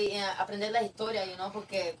ver, aprender la historia,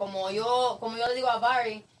 porque como yo le digo a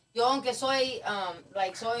Barry, yo aunque soy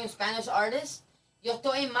un Spanish artist, yo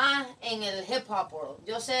estoy más en el hip hop world.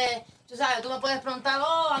 Yo sé, tú sabes, tú me puedes preguntar,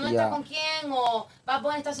 Anuel está con quién, o Bad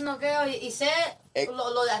Bunny está haciendo qué, y sé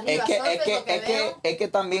lo de arriba. Es que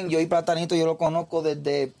también yo y Platanito, yo lo conozco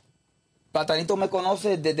desde... Platanito me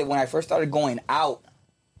conoce desde when I first started going out.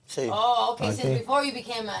 Sí. Oh, okay. Since before you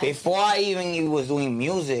became a... Before I even was doing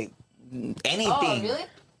music, anything. Oh, really?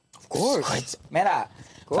 Of course. Mira,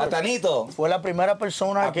 Platanito. Fue la primera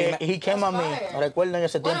persona que he came a mí. Recuerden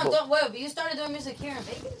ese tiempo. Well, you started doing music here in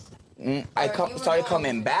Vegas? I started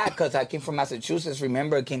coming back because I came from Massachusetts.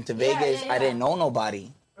 Remember, I came to Vegas. I didn't know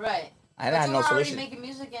nobody. Right. I didn't have no solution. Already making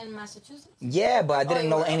music in Massachusetts? Yeah, but I didn't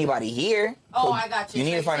know anybody here. Oh, So I got you.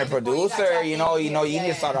 You need to find a before producer. You need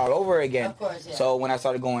to start all over again. Of course, yeah. So when I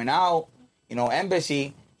started going out,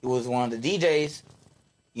 Embassy, he was one of the DJs.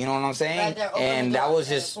 You know what I'm saying? Right there, and that was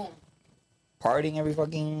just partying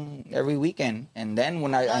every weekend. And then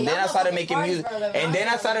I started making music. And then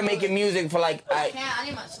I started making music for like I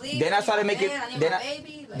need my sleep. Then I started making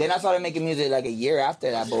then I started making music like a year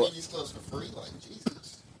after that. But these clubs for free, like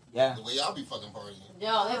Jesus. Yeah. The way y'all be fucking partying.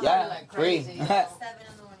 Yo, they party like crazy. Free. 7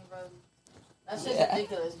 in the morning, bro. That's just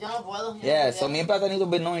ridiculous. Yo no puedo. Yeah, so me and Platanito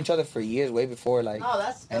been knowing each other for years, way before like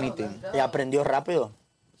anything. Y aprendió rápido.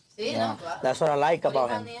 Sí, no, claro. That's what I like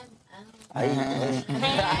about him.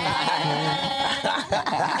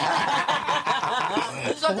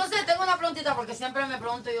 Entonces tengo una preguntita porque siempre me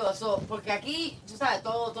pregunto yo, porque aquí, tú sabes,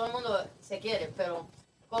 todo el mundo se quiere, pero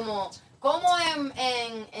como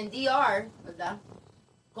en DR, ¿verdad?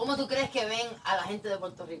 ¿Cómo tú crees que ven a la gente de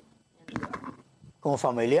Puerto Rico? Como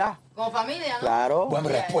familia. Como familia, ¿no? Claro. Buena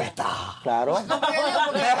respuesta. Claro.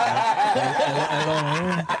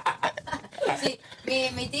 Sí,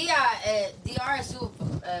 mi tía, DR es su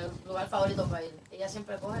lugar favorito para ir. Ella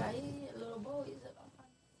siempre coge ahí el Little Bow y se va.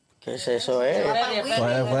 ¿Qué es eso,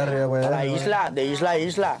 Fue la isla, de isla a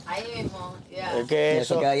isla. Ahí mismo, ya. Es que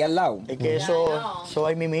eso queda ahí al lado. Es que eso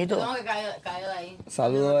ahí mimito. Tengo que caer de ahí.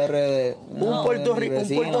 Saludos RD. Un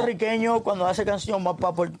puertorriqueño cuando hace canción va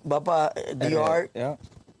para DR.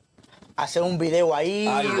 Hacer un video ahí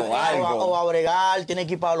o a bregar, tiene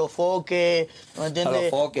que ir para los foques, ¿no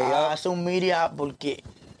entiendes? Hacer un media porque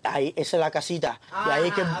ahí esa es la casita y ahí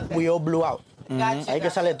es que we all blew out. Ahí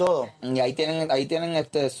que sale todo. Y ahí tienen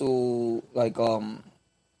su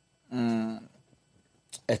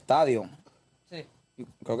estadio. Sí.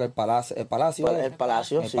 Creo que el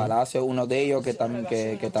Palacio es uno de ellos que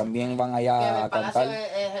también van allá a cantar.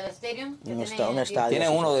 ¿Es el stadium? Un estadio. Tiene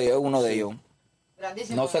uno de ellos.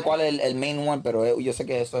 Grandísimo, No sé cuál es el main one, pero yo sé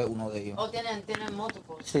que eso es uno de ellos. O tienen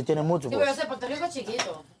múltiples. Sí, tienen muchos. Sí, pero ese Puerto Rico es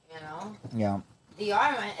chiquito, you know. Yeah.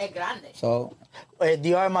 DR es grande. So,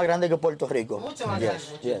 DR es más grande que Puerto Rico. Mucho más grande.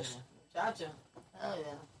 Yes. Chacho.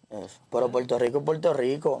 Yes. Pero Puerto Rico es Puerto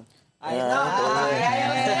Rico. Ay, no.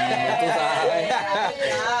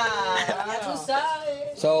 Tú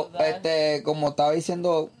sabes. So, como estaba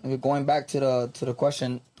diciendo, going back to the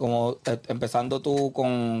question, como empezando tú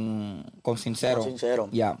con Sincero.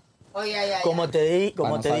 Ya. Oh, yeah. Como te dije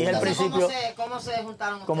al principio. ¿Cómo se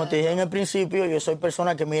juntaron como ustedes? te dije en el principio, yo soy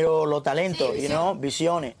persona que miro los talentos, Sí,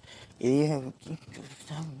 visiones. Y dije,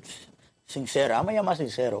 Sincero, vamos a llamar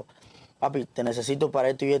Sincero. Papi, te necesito para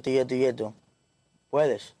esto y esto y esto y esto.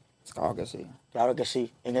 ¿Puedes? Claro que sí. Claro que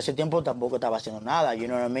sí. En ese tiempo tampoco estaba haciendo nada, you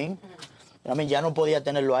know what I mean? Ya no podía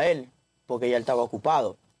tenerlo a él porque ya él estaba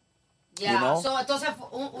ocupado. Ya, you know? entonces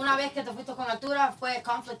una vez que te fuiste con Altura fue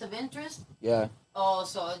conflict of interest. Yeah.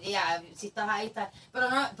 Si estás ahí, estás.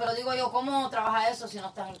 Pero digo yo, ¿cómo trabaja eso si no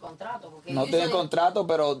estás en contrato? Porque no estoy en contrato,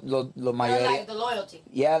 pero lo mayoría. Like the loyalty.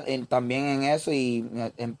 Yeah, también en eso y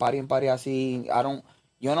en party así.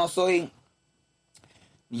 Yo no soy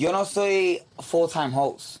full time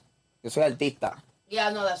host. Yo soy artista. Yeah,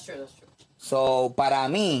 no, that's true. So, para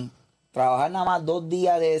mí, trabajar nada más 2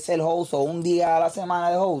 días de ser host o 1 día a la semana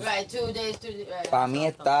de host. Right, 2 days. Right, para mí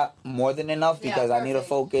está more than enough because I need to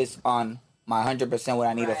focus on my 100% what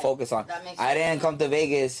I need to focus on. I didn't come to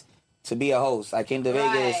Vegas to be a host. I came to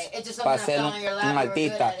Vegas para ser un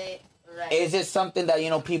artista. It's just something that,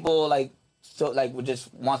 people would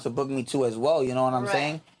just want to book me to as well, you know what I'm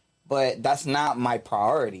saying? But that's not my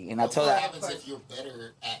priority. And I tell what that. happens if you're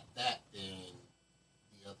better at that than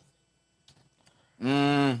the other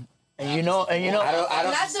thing? And you know, I don't.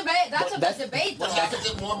 That's a good debate, though. What happens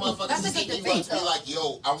if more motherfuckers That's a good debate, be like,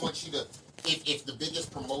 yo, I want you to. If the biggest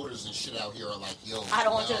promoters and shit out here are like, yo, I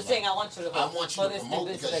don't want you to sing, I want you to I want you to promote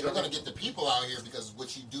because you're gonna get the people out here because of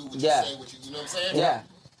what you do, what you say, you know what I'm saying? Yeah.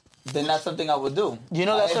 Then that's something I would do. You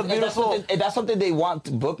know, that's a beautiful. If that's something they want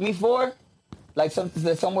to book me for, like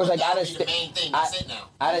somewhere like out of state. The main thing. That's it now.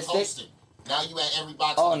 Out of state. Now you at every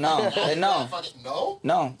box. Oh no, no. No.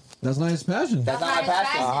 No. That's not his passion. That's not my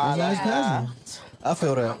passion. That's not his passion. I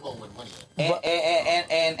feel that. I'm going with money.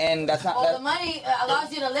 And that's not. Well, the money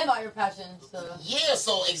allows you to live out your passion. So. Yeah,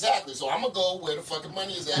 so exactly. So I'm gonna go where the fucking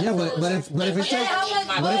money is at. Yeah, but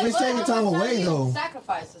if it's taking time away though.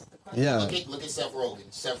 Sacrifices the question. Yeah. Look at Seth Rogen.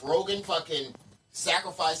 Seth Rogen fucking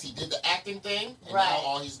sacrificed. He did the acting thing, and Right. now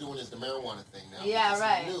all he's doing is the marijuana thing now. Yeah,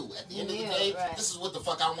 right. He knew. At the end of the He day, knew, right. this is what the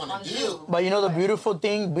fuck I want to do. But you know the beautiful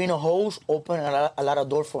thing, being a host opened a lot of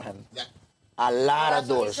doors for him. Yeah. A lot of That's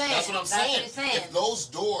what doors. he's saying. That's what I'm That's what saying. he's saying. If those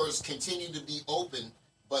doors continue to be open,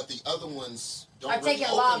 but the other ones don't Are really taking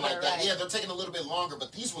open longer, like that, right. yeah, they're taking a little bit longer.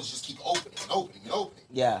 But these ones just keep opening and opening and opening.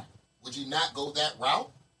 Yeah, Would you not go that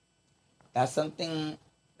route? that's something.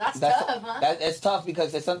 That's tough, huh? It's tough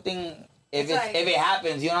because it's something. If It's like- if it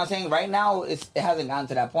happens, you know what I'm saying. Right now, it hasn't gotten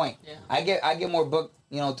to that point. Yeah. I get more booked,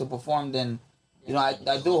 to perform than, I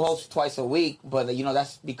do host twice a week, but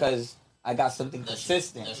that's because I got something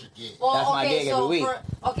consistent. That's your gig. Well, That's my okay, gig so every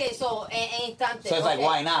week. so en instante. So it's like, okay.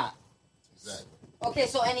 why not? Exactly. Okay,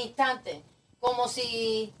 so en instante, como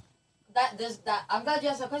si that I'm glad you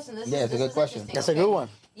asked that question. This Yeah, is, it's a this good is question. interesting, That's a okay? good one.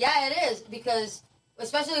 Yeah, it is because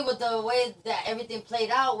especially with the way that everything played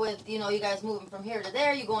out with you guys moving from here to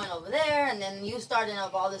there, you going over there, and then you starting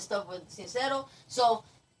up all this stuff with Sincero. So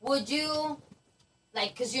would you?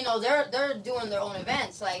 Like, cause they're doing their own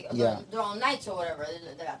events, like their own nights or whatever.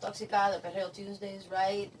 They got Toxica, the Perreo Tuesdays,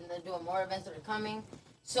 right? And they're doing more events that are coming.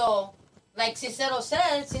 So, like Sincero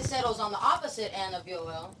said, Sincero's on the opposite end of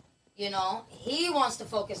Yoel. He wants to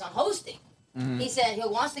focus on hosting. Mm-hmm. He said he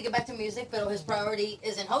wants to get back to music, but his priority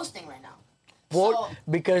is in hosting right now. Well,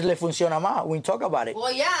 because le funciona más. We talk about it.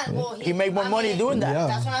 Well, yeah. Well, He make more money doing that. Yeah.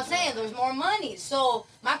 That's what I'm saying. There's more money. So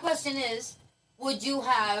my question is, would you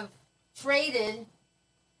have traded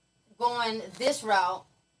going this route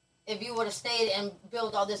if you would have stayed and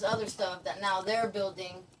built all this other stuff that now they're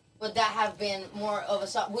building? Would that have been more of a?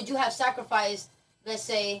 Would you have sacrificed, let's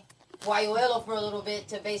say, Guayuelo for a little bit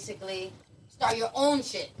to basically start your own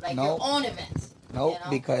shit, like your own events? Nope,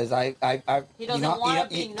 because I He doesn't want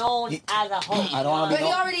to be known as a host. I don't want to But be he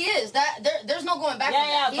known. already is. There's no going back. Yeah,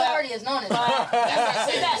 from that. yeah, He but- already is known as. but- I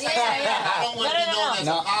don't want to be known as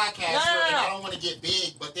No. a podcaster, No. and I don't want to get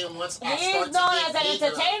big. But then once I He's start known to as get an bigger,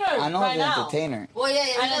 entertainer. I know right he's now. an entertainer. Well, yeah, An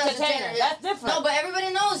he's an entertainer. That's different. No, but everybody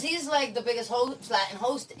knows he's like the biggest Latin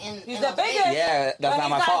host in. He's in the Las Vegas. biggest. Yeah, that's But not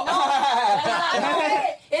my he's fault. known. That's not known.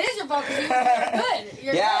 It is your fault because you're good.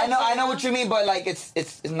 You're Yeah, good, I know what you mean, but like it's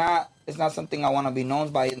not something I want to be known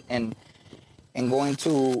by, and going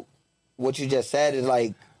to what you just said is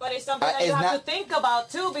like. But it's something that It's you have not- to think about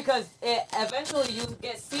too, because eventually you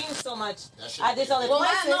get seen so much That shit at this be other Well,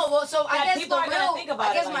 places. no. Well, so I that guess people the are gonna real. think about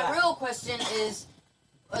I guess it my like that. real question is,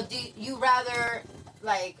 do you rather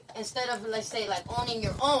like instead of let's say like owning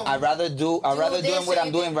your own? I'd rather doing this what so I'm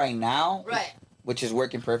you doing can- right now, Right. which is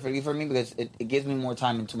working perfectly for me because it gives me more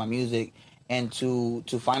time into my music and to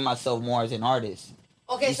find myself more as an artist.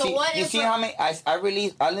 Okay, You so see, what you if see how many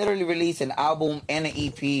I literally released an album and an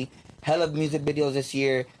EP, hella music videos this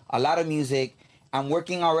year, a lot of music. I'm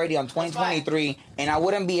working already on 2023, and I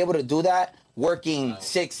wouldn't be able to do that working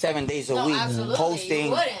 6-7 days a No, week, absolutely. You hosting,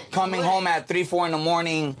 wouldn't. You coming home at 3-4 in the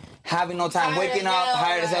morning, having no time, Tired waking as up, hell,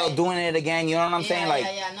 tired as hell, right. doing it again. You know what I'm saying? Like,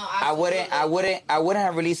 No, I wouldn't absolutely.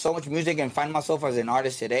 have released so much music and find myself as an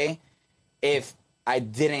artist today if I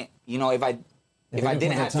didn't, if I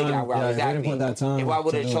didn't have taken that route. Exactly. If I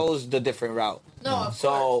would have chose the different route. No, of So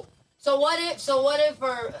course. So what if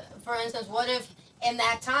for instance, what if in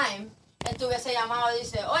that time él te hubiese llamado y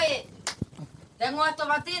dice, oye, tengo esto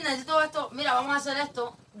para ti, necesito esto, mira, vamos a hacer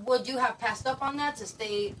esto. Would you have passed up on that to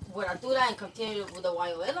stay with Artura and continue with the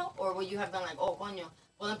Guayuelo? Or would you have been like, oh, coño,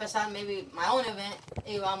 puedo empezar maybe my own event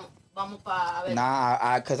y vamos pa ver.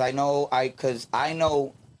 Nah, because I know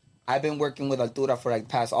I've been working with Altura for like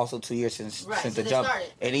past also 2 years since Right, the so they jump, started.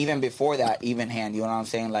 and even before that, even hand. You know what I'm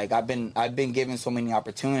saying? Like I've been given so many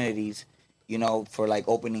opportunities, for like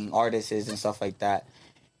opening artists and stuff like that,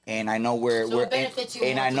 and I know where So it we're benefits you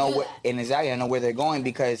and more I to know do where, that. and exactly I know where they're going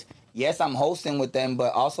because. Yes, I'm hosting with them,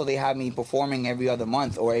 but also they have me performing every other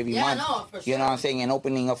month or every Yeah, month. no, for You know sure. what I'm saying? And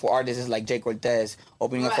opening up for artists like Jay Cortez,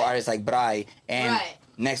 opening up for Right. artists like Brai, and Right.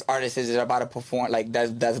 next artist is about to perform like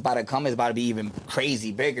that's about to come is about to be even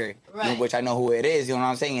crazy bigger, Right. which I know who it is. You know what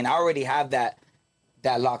I'm saying? And I already have that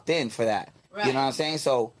locked in for that. Right. You know what I'm saying?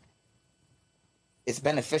 So it's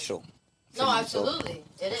beneficial. for No, me, so- absolutely.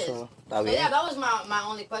 It is. So, So, yeah, that was my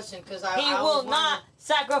only question because I He I will was not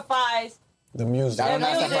sacrifice The music. I don't know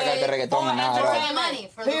if de reggaetón ni nada. For Right? the money,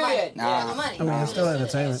 for the money. Nah. For the money. I mean, it's still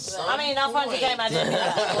entertainment. I mean, not for entertainment. I didn't mean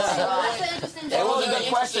that. That's an interesting That was a good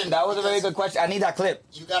question. That was a very good question. I need that clip.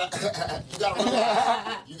 You gotta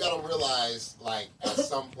realize, like, at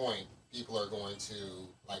some point, people are going to,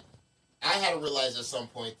 like, I had to realize at some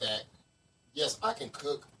point that, yes, I can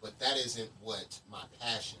cook, but that isn't what my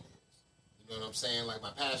passion is. You know what I'm saying? Like,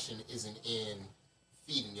 my passion isn't in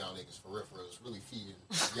feeding y'all niggas for real. It's really feeding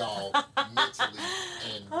y'all mentally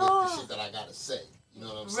and with the shit that I gotta say. You know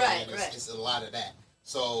what I'm saying? It's a lot of that.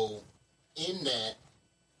 So, in that,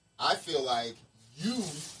 I feel like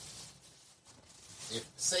if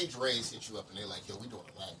say Dre's hit you up and they're like, yo, we doing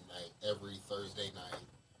a Latin night every Thursday night.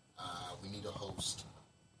 We need a host.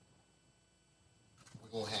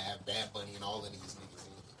 We're gonna have Bad Bunny and all of these niggas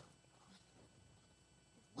in here.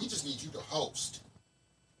 We just need you to host.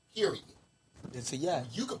 Period. It's a yeah.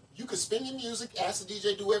 You could spin your music, ask the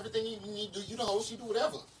DJ, do everything you need to do. You the host, you do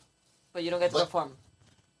whatever. But you don't get to perform.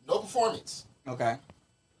 No performance. Okay.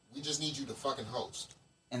 We just need you to fucking host.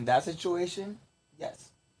 In that situation, yes.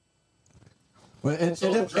 But I think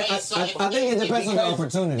it depends on the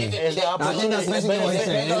opportunity. I think that's basically what he's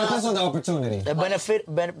saying. It depends on the opportunity. The benefit,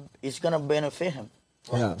 it's gonna benefit him.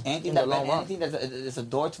 Yeah. Anything that's a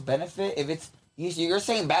door to benefit. If it's you're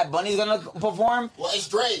saying Bad Bunny's gonna perform. Well, it's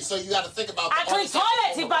Dre, so you got to think about. I clean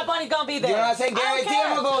toilets if Bad Bunny's gonna be there. You know what I'm saying? Guarantee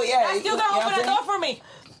I'm gonna go. Yeah. That's still gonna open the door for me.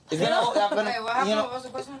 It's gonna. Wait, what happened? What was the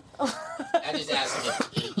question? I just asked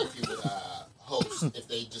him if he would host. If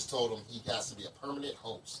they just told him he has to be a permanent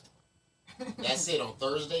host. That's it. On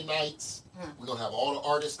Thursday nights, we're gonna have all the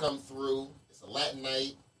artists come through. It's a Latin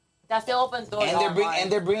night. That still opens doors. And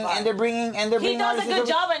they're bringing. He does a good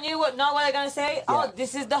job, and you would know what they're gonna say. Oh,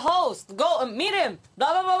 this is the host. Go and meet him.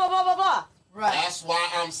 Blah blah blah blah blah blah blah. Right. That's why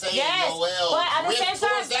I'm saying Yes, Joel. but at the same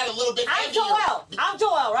time, that a little bit I'm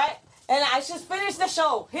Joel, right? And I just finished the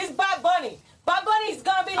show. He's Bad Bunny. Bad Bunny's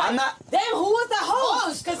gonna be like, damn, who was the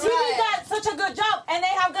host? Because he did that such a good job. And they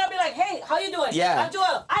have gonna be like, hey, how you doing? Yeah. I'm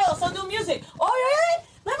Joel. I also do music. Oh, yeah?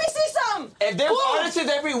 Let me see something. If there's artists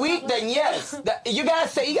every week, then yes. You gotta.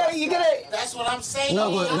 That's what I'm saying.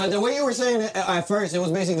 No, but the way you were saying it at first, it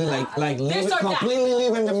was basically like completely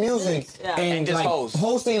leaving the music and just like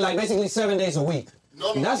hosting like basically 7 days a week.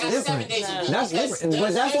 No, that's different. That's different.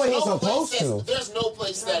 But that's what he's supposed to. There's no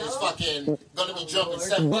place that is fucking gonna be jumping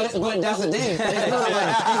 7 days. But that's the thing.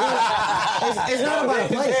 It's not about a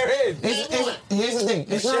place. Here's the thing.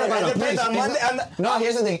 It's not about a place. No,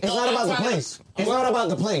 here's the thing. It's not about the place. It's not about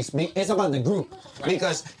the place. It's about the group.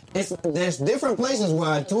 Because there's different places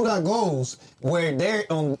where Tuda goes where they're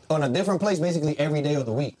on a different place basically every day of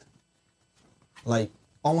the week. Like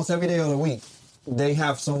almost every day of the week, they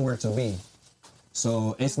have somewhere to be.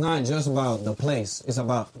 So it's not just about the place; it's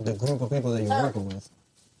about the group of people that you're working with.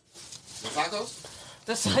 The tacos?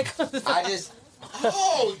 The psychos. I just.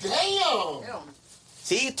 Oh damn!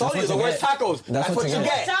 See, told you the word tacos. That's what you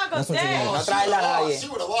get. Tacos, damn. No trae la nadie. She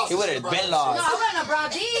would have lost. He would have been No, lost. I wouldn't have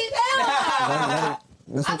brought these. Hell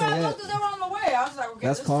That's I what brought they those get. because they were on the way. I was like, okay.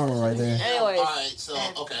 That's karma right there. Anyways. All right, so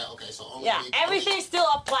okay. So only everything's still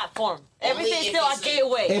a platform. Everything's still a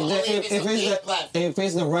gateway. If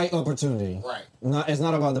it's the right opportunity, right? It's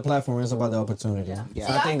not about the platform; it's about the opportunity. Yeah.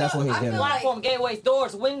 So I think that's what he's getting. Platform, gateways,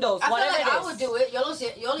 doors, windows, I feel whatever like it is. I would do it. Yo lo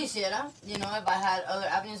hiciera, you know, if I had other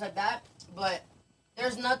avenues like that. But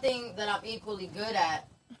there's nothing that I'm equally good at,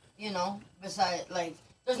 you know, besides, like,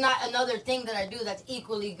 there's not another thing that I do that's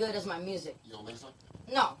equally good as my music. You don't think so?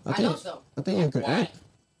 No, I know so. I think you could act.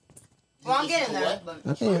 Well, I'm getting there, but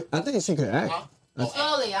I think she could act.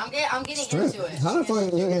 slowly, I'm getting Strip. into it. How the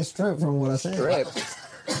fuck you get stripped from what I said?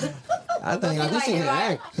 I think she can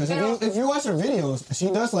act. Because if you watch her videos,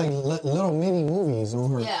 she does like little mini movies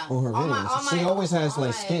on her videos. She always has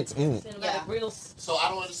like skits in it. Yeah. So I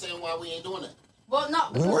don't understand why we ain't doing that. Well, no,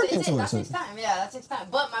 We're working because towards that takes it. time. Yeah, that takes time.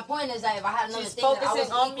 But my point is that if I had another She's thing that I was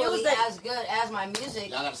focusing on equally music. as good as my music,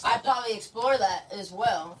 Y'all gotta stop I'd probably explore that as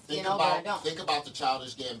well. Think but I don't. Think about the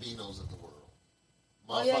Childish Gambinos of the world.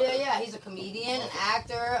 Oh yeah. He's a comedian, an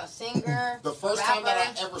actor, a singer. The first rapper. time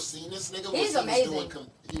that I ever seen this nigga He's was amazing.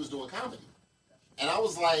 he was doing comedy, and I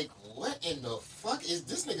was like, "What in the fuck is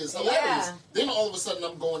this nigga? Is hilarious." Yeah. Then all of a sudden,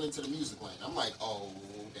 I'm going into the music lane. I'm like, "Oh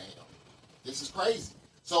damn, this is crazy."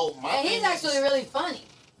 So And he's actually really funny.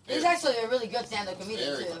 He's actually a really good stand-up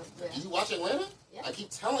comedian too. Yeah. Do you watch Atlanta? Yeah. I keep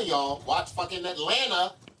telling y'all, watch fucking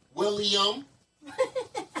Atlanta, William.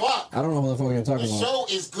 Fuck. I don't know who the fuck you're The talking about. show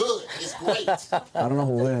is good. It's great. I don't know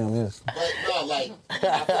who William is. But no, like I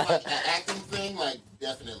feel like an acting thing, like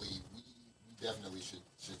definitely, we definitely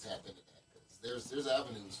should tap into that because there's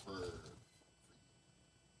avenues for.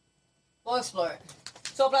 We'll explore it.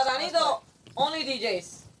 So, Platanito, Only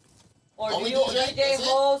DJs. Or Only do you DJ? DJ That's it?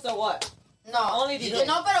 host or what? No. Only DJ.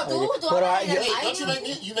 No, pero tú Pero hablas yo- de Wait, don't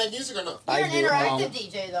baile. you make music or no? You're I an do, interactive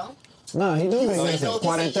DJ, though. No, he do make So you music. know this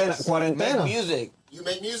Cuarentena, is- Make cuarentena. music. You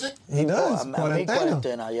make music? He does. I made Cuarentena.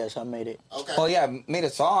 Quarantena. Yes, I made it. Okay. Oh yeah, made a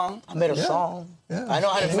song. I made a Yeah. song. Yeah. I know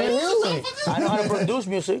how to He made make music. I know how to produce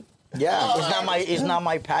music. Yeah, it's not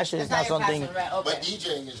my passion. It's, not your something. passion, right? But Okay.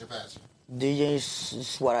 DJing is your passion. DJ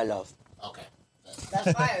is what I love. Okay.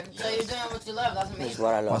 That's fire. So you're doing what you love. That's It's amazing.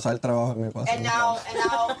 what I love. Pasar trabajo en mi casa. And now,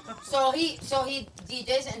 so he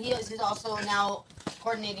DJs and he's also now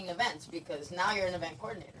coordinating events because now you're an event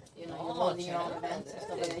coordinator. You know, you're holding your own events and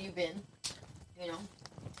stuff like that. You've been, you know.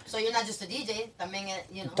 So you're not just a DJ, también,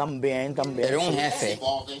 you know. También. Eres un It's jefe.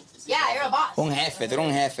 evolving. It's Yeah, you're a boss. Un jefe, tú eres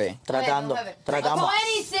un jefe. Tratando. A Tratamos.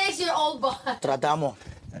 26-year-old boss. Tratamos.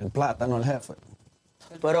 El plátano, el jefe.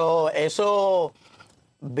 Pero eso,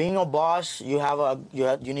 being a boss, you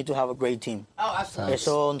need to have a great team. Oh, absolutely.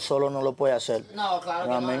 Eso solo no lo puede hacer. No, claro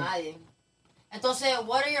que You know no, what I mean? nadie. Entonces,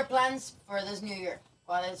 what are your plans for this new year?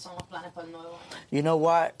 ¿Cuáles son los planes para el nuevo año? You know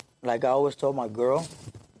what? Like I always told my girl,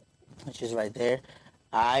 and she's right there.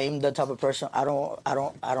 I'm the type of person I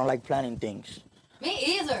don't like planning things. Me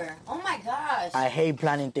either. Oh my gosh. I hate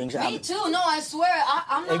planning things. Me too. No, I swear.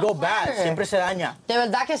 I'm not It go a bad. planner. Siempre se daña. De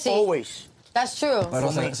verdad que sí. Always. That's true.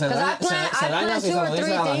 Pero se I daña, plan- se I daña plan si se two or lo dices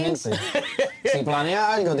three a la things. gente. Si planeas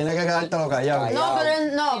algo, tienes que quedártelo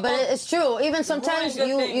callado. But it's true. Even sometimes good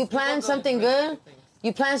you things. plan People something do good.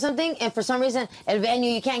 You plan something, and for some reason, el venue,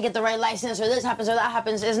 you can't get the right license, or this happens, or that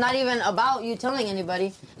happens. It's not even about you telling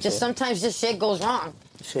anybody. Just sometimes just shit goes wrong.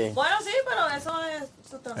 Sí. Bueno, sí, pero eso es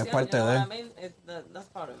sustancial. Es parte you know de. what I mean? That's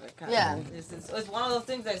part of it. Kind Yeah. Of. It's one of those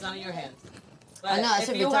things that's not in your hands. But I know, that's if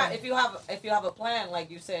every you time. if you have a plan, like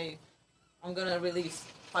you say, I'm gonna release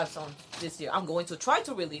 5 songs this year. I'm going to try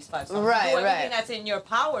to release 5 songs. Right, do everything right. that's in your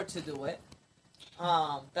power to do it.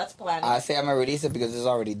 That's planning. I say I'm gonna release it because it's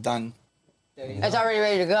already done. There you It's go. already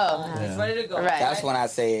ready to go. It's ready to go. Right. That's when I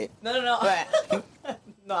say it. No. Right.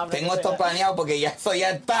 No, I'm not Tengo gonna say esto that. planeado porque ya eso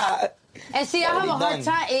ya está. And see, I have a hard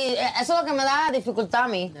time. Y eso es lo que me da dificultad a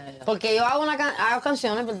mí. Porque yo hago, hago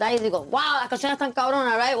canciones, ¿verdad? Y digo, wow, las canciones están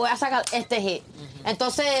cabronas, right? Voy a sacar este hit.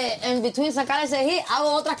 Entonces, en between sacar ese hit,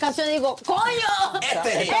 hago otras canciones y digo, ¡coño!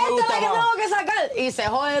 Este hit esta me es gusta la que más. tengo que sacar. Y se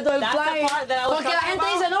jode todo el That's plan. the part that I was Porque la talking gente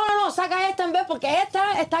about. dice, no, saca esta en vez, porque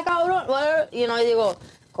esta está cabrón. Whatever. Y digo,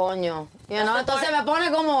 coño. Entonces me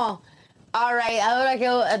pone como... Alright, ahora que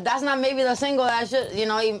that's not maybe the single that I should,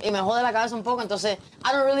 y me jode la cabeza un poco, entonces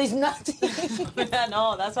I don't release nothing.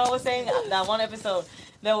 No, that's what I was saying. That one episode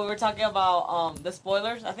that we were talking about the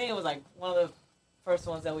spoilers. I think it was like one of the first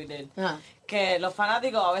ones that we did. Ajá. Que los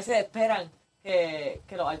fanáticos a veces esperan que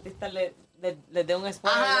los artistas les den un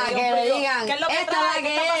spoiler. Ajá, le que digan, le pero, digan, ¿qué es lo que esta trae? la ¿Qué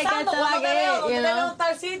que está es, pasando? que esta la ¿Cuándo que te veo? es, ¿Dónde you te know? veo en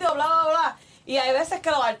tal sitio? Bla, bla, bla. Y hay veces que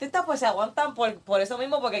los artistas pues se aguantan por eso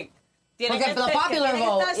mismo porque tienen Porque que, the popular tiene que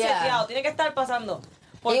estar vote, yeah. seteado, tiene que estar pasando.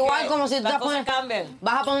 Porque Igual como si tú las te cosas pones, cambian.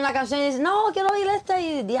 vas a poner una canción y dices, no, quiero oír esta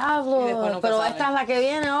y diablo, Y después nunca pero sale. esta es la que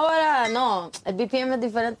viene ahora, no, el BPM es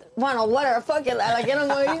diferente. Bueno, whatever, fuck it, la quiero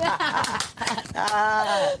oír.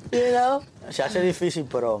 You know? Se hace difícil,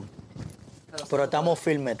 pero estamos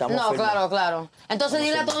firmes, estamos No, firmes. claro. Entonces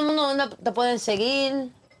dile a todo el mundo dónde te pueden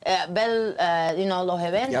seguir, ver los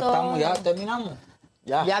eventos. Ya terminamos.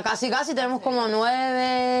 Ya. Casi, tenemos como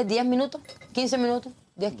 9, 10 minutos, 15 minutos,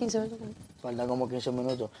 10, 15 minutos. Faltan como 15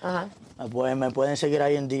 minutos. Ajá. Me pueden seguir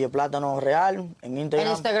ahí en DJ Plátano Real, en Instagram.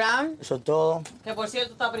 En Instagram. Eso es todo. Que por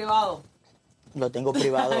cierto está privado. Lo tengo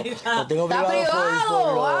privado. Ahí está. Lo tengo Está privado,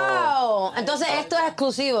 por wow. Entonces esto es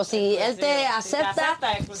exclusivo. Si él te Exclusivo. Si te acepta,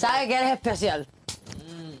 acepta, es exclusivo. sabe que eres especial.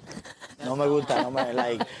 No me gusta, no me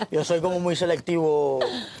like. Yo soy como muy selectivo.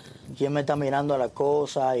 Quién me está mirando a las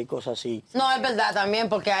cosas y cosas así. No, es verdad también,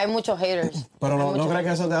 porque hay muchos haters. Pero Hay ¿no muchos crees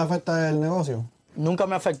que eso te afecta el negocio? Nunca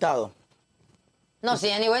me ha afectado. No, sí,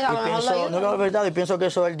 anyways, a lo mejor lo Nunca me ha ayuda. afectado y pienso que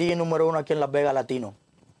eso es el DJ número 1 aquí en Las Vegas Latino.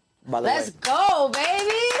 By the Let's way. go,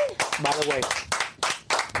 baby. By the way.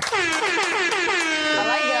 I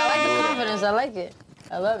like the confidence, I like it.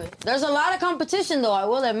 I love it. There's a lot of competition, though, I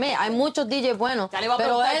will admit. Hay muchos DJs buenos, Ya le iba a pero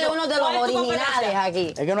preguntar él es yo, uno de los ¿cuál es tu originales competencia? aquí.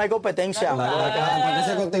 Es que no hay competencia. La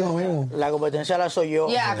competencia contigo mismo. La competencia la soy yo.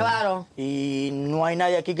 Ya, claro. Y no hay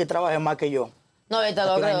nadie aquí que trabaje más que yo. No, te lo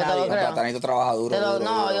Aquí no hay creo, te lo nadie. creo. Platanito trabaja duro. Te lo- duro,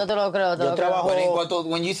 no, duro. yo te lo creo, te Yo lo creo. trabajo- But en cuanto,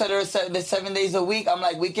 when you said there's 7 days a week, I'm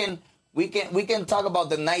like, we can talk about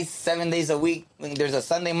the nice 7 days a week. There's a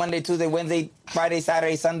Sunday, Monday, Tuesday, Wednesday, Friday,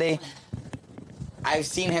 Saturday, Sunday. I've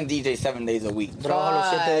seen him DJ 7 days a week. Trabajo los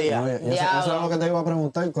 7 días. Oye, y eso es lo que te iba a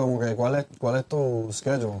preguntar, como que cuál es tu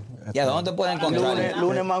schedule. ¿Y a dónde te pueden encontrar?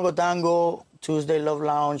 Lunes Mango Tango, Tuesday Love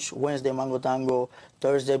Lounge, Wednesday Mango Tango,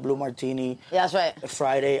 Thursday Blue Martini. Yeah, that's right.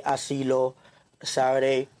 Friday Asilo,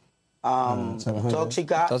 Saturday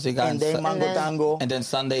Toxica, and then Mango Tango, and then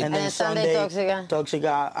Sunday, and then Sunday Toxica.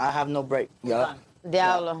 Toxica. I have no break. Yeah.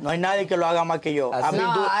 Diablo. No hay nadie que lo haga más que yo.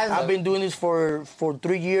 I've been doing this for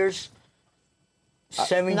 3 years,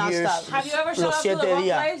 7 years. Have you ever showed up to the wrong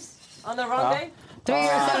place on the wrong day? 3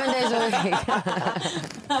 years, 7 days a week.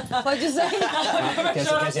 What'd you say? Que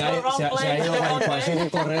se ha ido al sitio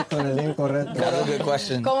incorrecto, en el día incorrecto. That's a good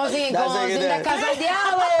question. Como si la casa del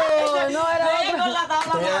diablo. No era otro. Con la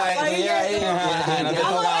tabla no te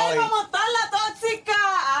toca hoy. ¿Cómo está la tóxica?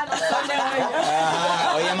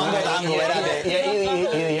 Oye, Mango Tango, espérate.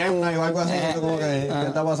 Y Diana o algo así, como que, ¿qué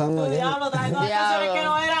está pasando aquí? Diablo, trae dos canciones que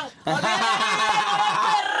no eran.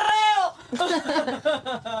 ¡Perreo!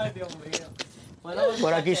 Ay, Dios mío. Bueno,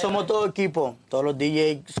 por aquí somos todo equipo, todos los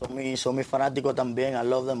DJs son mis fanáticos también, I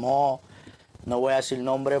love them all. No voy a decir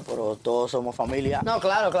nombre, pero todos somos familia. No,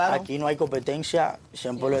 claro. Aquí no hay competencia,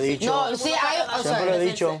 siempre lo he dicho. No, sí hay. Siempre lo he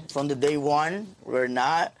dicho, from the day one, we're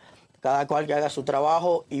not. Cada cual que haga su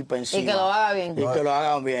trabajo y pensar. Y que lo haga bien. Y que lo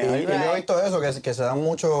hagan bien. Y yo he visto eso, que se dan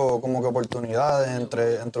mucho como que oportunidades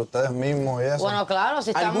entre ustedes mismos y eso. Bueno, claro, si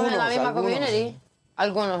estamos en la misma community.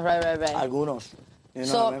 Algunos, right. Algunos. You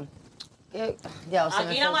know what I mean?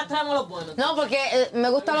 Aquí nada más traemos los buenos. No, porque me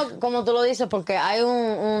gusta como tú lo dices, porque hay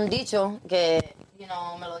un dicho que,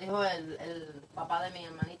 me lo dijo el papá de mi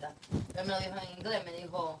hermanita. Él me lo dijo en inglés, me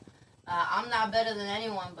dijo, I'm not better than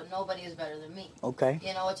anyone, but nobody is better than me. Okay.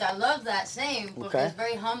 Which I love that saying, because it's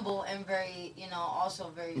very humble and very,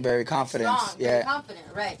 also very confident. Strong, very confident,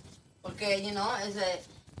 right. Porque, yo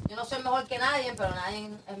no soy mejor que nadie, pero nadie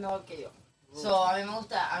es mejor que yo. So, a mí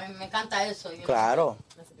me encanta eso. Claro.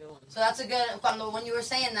 So that's a good, when you were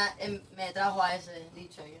saying that, me trajo a ese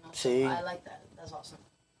dicho, Sí. So I like that. That's awesome.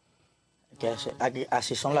 Que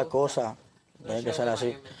así son las cosas. Tiene que ser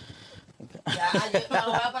así. Ya, yo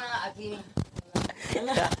lo voy a poner aquí.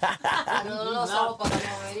 No los ojos para que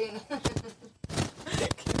no me miren.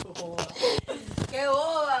 Qué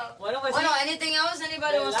boba. Bueno, anything else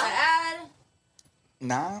anybody wants to add?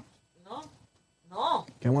 Nah. No.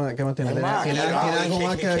 ¿Qué más tiene? ¿Tiene algo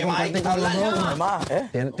más que compartir con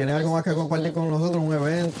nosotros? ¿Tiene algo más que compartir con nosotros? ¿Un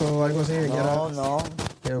evento o algo así que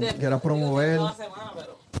quieras promover?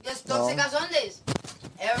 Yes, Toxica Sundays.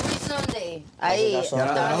 Every Sunday. Ahí.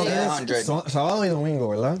 Sábado y domingo,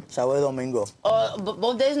 ¿verdad? Sábado y domingo.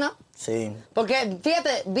 ¿Both days, no? Sí. Porque,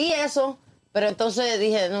 fíjate, vi eso, pero entonces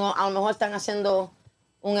dije, no, a lo mejor están haciendo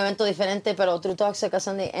un evento diferente, pero through Toxica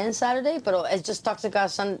Sunday and Saturday, pero it's just Toxica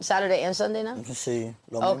Saturday and Sunday now? Sí,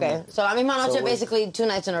 lo mismo. Okay, so la misma noche, basically 2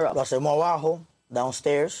 nights in a row. Lo hacemos abajo,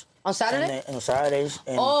 downstairs. On Saturday? On Saturdays.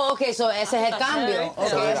 Okay, so ese es el cambio. Okay,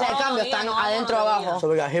 ese es el cambio, están adentro abajo. So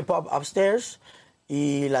we got hip hop upstairs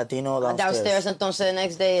y latino downstairs. Downstairs, entonces the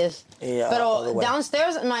next day is... Pero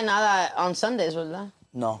downstairs no hay nada on Sundays, ¿verdad?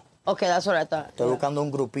 No. Okay, that's what I thought. Estoy buscando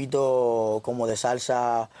un grupito como de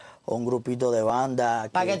salsa o un grupito de banda.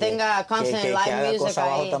 Para que tenga constant live haga music cosas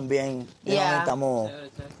abajo también. Estamos...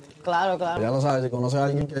 Claro. Ya lo sabes, si conoces a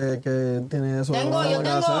alguien que tiene eso.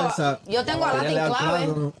 Yo tengo a Latin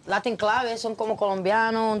Clave. Latin Clave, son como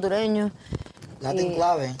colombianos, hondureños. Latin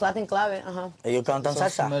Clave. Latin Clave, ajá. ¿Ellos cantan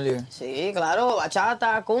salsa? Sí, claro,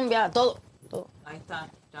 bachata, cumbia, todo. Ahí está.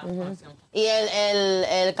 Y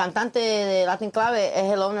el cantante de Latin Clave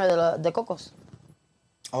es el owner de Cocos.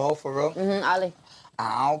 Oh, for real? Ale.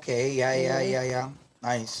 Ah, okay, yeah.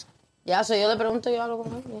 Nice. Ya, yo le pregunto yo algo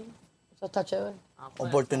con él. Eso está chévere.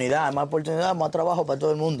 Oportunidad, más trabajo para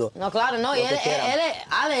todo el mundo. No, claro, no. Y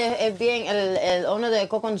Ale es bien, el owner de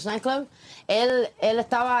Cocos Nightclub. Él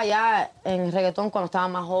estaba allá en reggaetón cuando estaba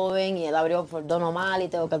más joven y él abrió por Don Omar y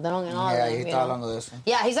Teo Calderón y all. Yeah, he estaba hablando de eso.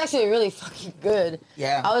 Yeah, he's actually really fucking good.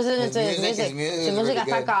 Yeah. I was listening to his music. Su música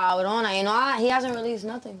really está cabrona. He hasn't released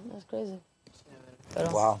nothing. That's crazy.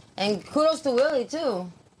 Pero, wow. And kudos to Willie, too.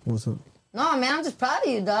 What's up? No, man, I'm just proud of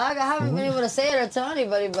you, dog. I haven't been able to say it or tell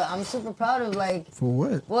anybody, but I'm super proud of, like... For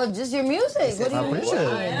what? Well, just your music. What do you mean?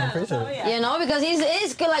 I appreciate it. You know, because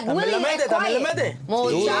he's good, like, Willie is quiet.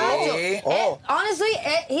 Muchacho. Honestly,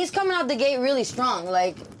 he's coming out the gate really strong,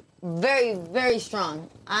 like, very, very strong.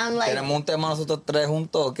 I'm like... Tenemos un tema nosotros tres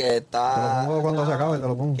juntos que está... Te lo pongo cuando se acabe, te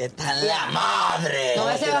lo pongo. Que está en la madre. No,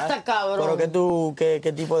 ese va a estar cabrón. ¿Pero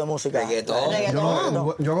qué tipo de música?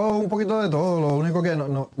 Reggaetón. Yo hago un poquito de todo, lo único que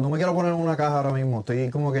no me quiero poner en una caja ahora mismo, estoy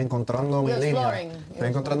como que encontrando mi línea. Estoy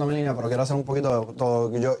encontrando mi línea, pero quiero hacer un poquito de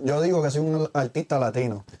todo. Yo digo que soy un artista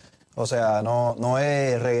latino. O sea, no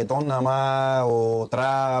es reggaetón nada más, o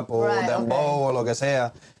trap, o dembow, o lo que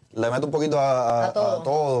sea. Le meto un poquito a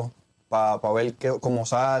todo. para ver cómo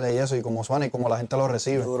sale y eso, y cómo suena y cómo la gente lo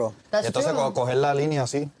recibe. Duro. Y entonces coger la línea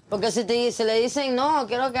así. Porque si le dicen, no,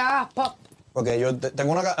 quiero que hagas pop. Porque yo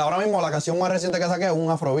tengo ahora mismo la canción más reciente que saqué es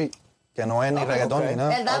un Afrobeat, que no es ni reggaetón ni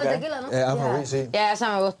nada. El Dale Tequila, ¿no? Es Afrobeat, sí. Ya,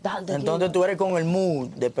 esa me gusta. Dale Tequila. Entonces tú eres con el mood,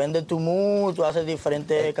 depende de tu mood, tú haces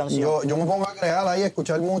diferentes canciones. Yo me pongo a crear ahí,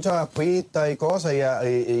 escuchar muchas pistas y cosas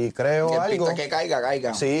y creo algo. Pista que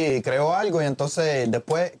caiga. Sí, creo algo y entonces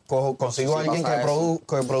después consigo a alguien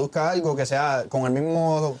que produzca algo que sea con el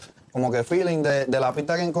mismo como que feeling de la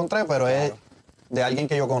pista que encontré, pero es de alguien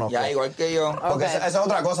que yo conozco. Ya, igual que yo. Porque esa es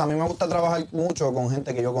otra cosa, a mí me gusta trabajar mucho con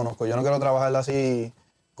gente que yo conozco. Yo no quiero trabajar así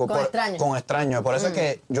con extraños. Con extraños. Por eso es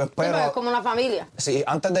que yo espero... Sí, pero es como una familia. Sí,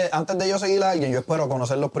 antes de yo seguir a alguien, yo espero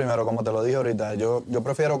conocerlos primero, como te lo dije ahorita. Yo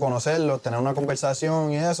prefiero conocerlos, tener una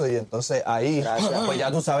conversación y eso, y entonces ahí, pues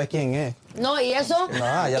ya tú sabes quién es. No, y eso,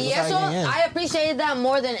 ya tú sabes quién es. I appreciate that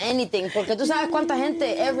more than anything, porque tú sabes cuánta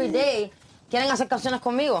gente every day quieren hacer canciones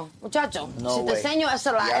conmigo. Muchachos, No si te way. enseño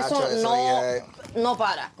eso no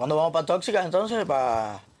para. ¿Cuándo vamos para Tóxica entonces?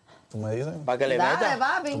 ¿Tú me dices? Para que le Dale, meta.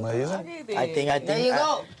 papi. ¿Tú me dices? I think. There you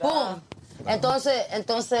go. Boom. Entonces,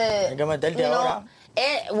 Hay que meterte you know, ahora.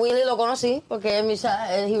 Willy lo conocí porque él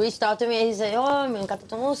he reached out to me y dice, oh, me encanta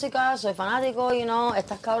tu música, soy fanático,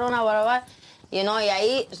 estás cabrona, bla, bla, bla. Y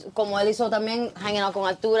ahí, como él hizo también hanging out con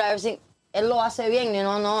Artura, everything, él lo hace bien,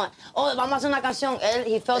 no. Oh, vamos a hacer una canción.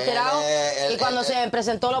 He felt it out. Y cuando se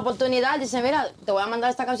presentó la oportunidad, dice, mira, te voy a mandar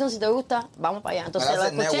esta canción si te gusta, vamos para allá. Entonces lo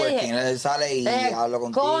escuché y dije, él sale y habla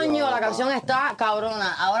contigo. coño, la canción está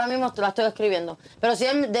cabrona. Ahora mismo la estoy escribiendo. Pero si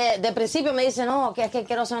él de principio me dice, no, que es que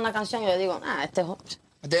quiero hacer una canción, yo le digo, este es otro.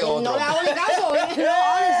 no le hago ni caso,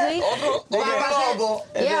 honestly. Otro.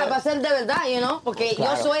 Va a ser de verdad, porque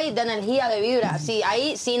yo soy de energía, de vibra.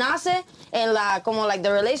 Si nace en como like the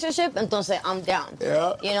relationship, entonces I'm down.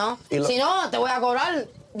 Si no, te voy a cobrar,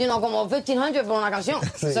 como $1,500 por una canción.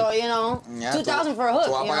 Sí. So, $2,000 for a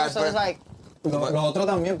hook. So it's like... Lo otro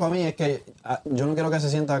también para mí es que yo no quiero que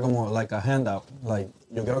se sienta como like a handout.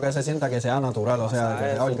 Yo quiero que se sienta que sea natural, o sea,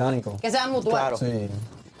 que sea orgánico. Que sea mutual. Claro. Sí.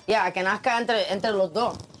 Que nazca entre los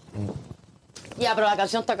dos. Pero la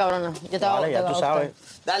canción está cabrona. Yo te Vale, ya tú sabes.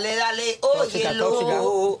 Dale, Tóxica, tóxica.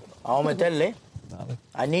 Vamos a meterle.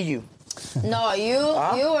 I need you. No, you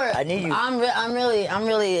were. I need you. I'm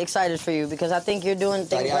really excited for you because I think you're doing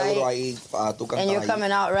things Estaría duro right, ahí para tu cantar and you're ahí.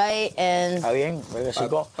 coming out right, and Está bien.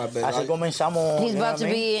 Así comenzamos. he's about to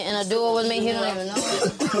be in a duo with me. He don't even know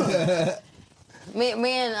it. me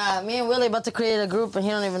and Willie about to create a group, and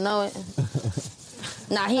he don't even know it.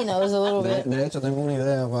 Nah, he knows a little bit. De hecho, tengo una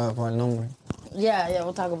idea para el nombre. Yeah,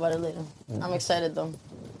 we'll talk about it later. I'm excited though.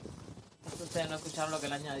 Ustedes no escucharon lo que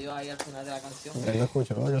él añadió ahí al final de la canción. Él lo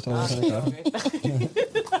escuchó, yo se lo dije.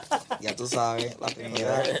 Ya tú sabes, la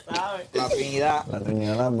Trinidad. La Trinidad. La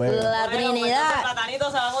Trinidad las ve. La Trinidad.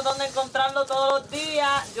 Platanitos, sabemos dónde encontrarlo todos los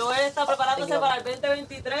días. Joel está preparándose para el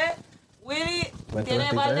 2023. Willy tiene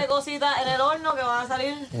un par de cositas en el horno que van a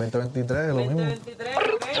salir. 2023, lo mismo. 2023,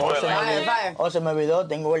 ok. Se me olvidó,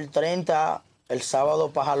 tengo el 30, el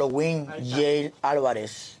sábado para Halloween, Jay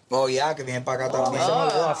Álvarez. Oh, ya, que viene para acá también. Se me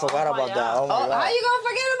olvidó enfocar a patar. Oh, my God. How you gonna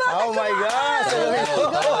forget about Oh, my God. Se me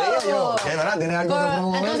olvidó. ¿Qué, verdad? ¿Tienes algo que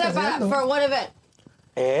promover? Entonces, for what event?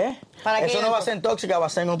 ¿Para qué Eso no evento? va a ser en Tóxica, va a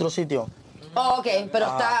ser en otro sitio. Oh, okay, pero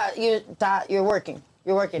you're working.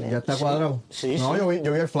 You're working ¿Ya it. está cuadrado? Sí, No, sí.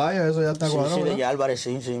 yo vi el flyer, eso ya está Sí, cuadrado. sí, de ¿verdad? Jay Álvarez,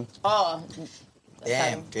 sí. Oh,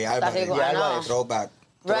 Damn, que está Álvarez. rico, Jay I know. Álvarez. Throwback.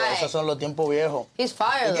 Right. Esos son los tiempos viejos. He's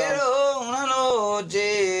fired though. Quiero una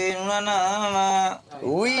noche, una nana.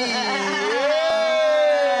 Uy.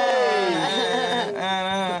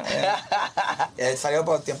 Él salió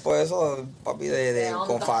por el tiempo de eso, papi,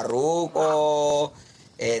 con Farruko,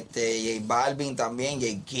 J Balvin también,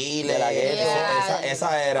 J Killer, De la guerra.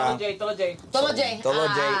 esa era. Todos los J. Todos los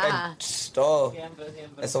J. Todo. Siempre.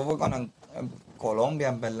 Eso fue cuando en Colombia,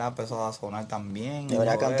 en verdad, empezó a sonar también.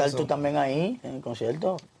 Deberías todo cantar eso. tú también ahí, en el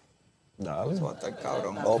concierto. Dale. Eso va a estar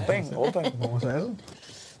cabrón. Open. Vamos a hacerlo.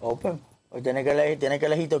 Hoy tiene que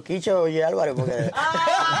elegir Toquicha o Jay Álvarez porque...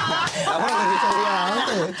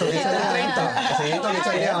 Toquicha el 30. Sí,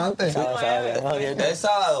 Toquicha el día antes. ¿El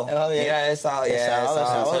sábado? Mira, el sábado.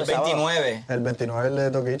 El 29. El 29 el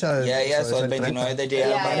de Toquicha. Eso, el 29 de Jay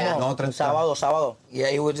Álvarez. No, 30. Sábado. Yeah,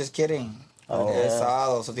 he was just kidding. Okay. El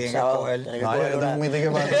sábado, eso tiene que Sábado, coger. tiene que No, coger yo tengo una- mi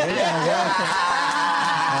ticket para Toquicha.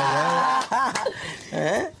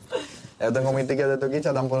 Yo tengo mi ticket de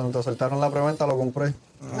Toquicha, tan pronto soltaron la preventa, lo compré.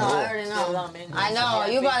 No, I already know. I know,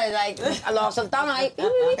 you got it, like, lo soltaron ahí.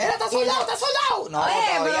 ¡Está soldado! No,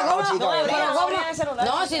 Pero todavía ¿cómo? no, chico. Pero no, ¿cómo? no, no,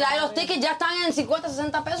 No, si los tickets ya están en 50,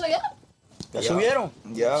 60 pesos ya. ¿Ya subieron?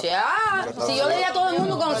 Ya. Si yo le di a todo el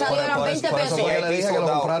mundo cuando salió eran 20 Por eso pesos. fue que le dije que lo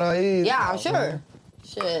comprara ahí. Yeah, I'm sure.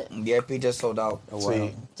 Shit. VIP just sold out.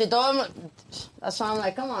 Sí. Si todo... That's why I'm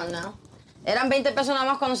like, come on now. Eran 20 pesos nada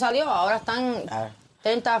más cuando salió, ahora están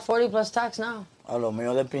 30, 40 plus tax now. A lo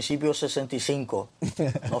mío del principio 65.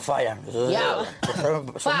 No fallan. Ya.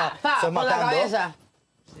 Estoy por la cabeza.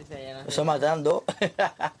 Sí, se llena. Estoy matando.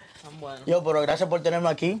 Tan bueno. Yo, pero gracias por tenerme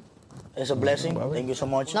aquí. It's a blessing. Thank you so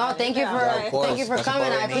much. No, thank you for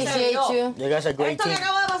coming. I appreciate you. You guys are a great Esto que team.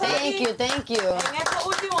 acabo de pasar Thank aquí, you, thank you. en estos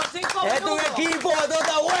últimos 5 minutos. ¡Esto es un equipo! ¡Esto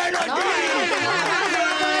está bueno aquí!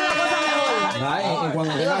 Y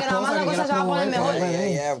cuando Digo tengas que nada más cosas la que cosa quieras se va a poner promover, mejor. puedes venir.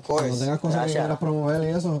 Yeah, of course. Cuando tengas cosas que Gracias. quieras promover y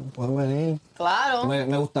eso, puedes venir. Claro.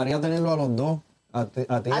 Me gustaría tenerlo a los dos. A ti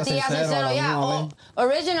A ti ya sincero, sincero, ya.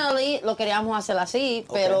 Originally lo queríamos hacer así,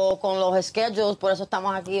 pero con los schedules, por eso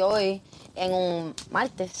estamos aquí hoy en un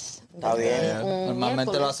martes. Está bien. Un Normalmente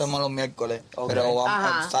miércoles. lo hacemos los miércoles. Pero vamos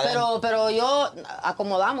Ajá, pero yo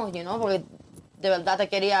acomodamos, you know, porque de verdad te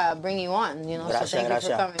quería bring you on, you know. Gracias, so thank you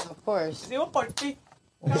gracias. for coming, of course. Sigo por ti.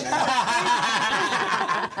 No,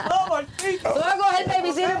 por ti. Tú vas a coger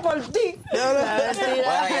babysitter por ti. Bueno,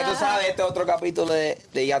 ya tú sabes, este otro capítulo de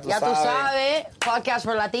Ya tú Ya sabes. tú sabes, Podcast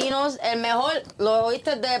for Latinos, el mejor, ¿lo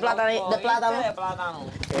oíste de plátano? De plátano.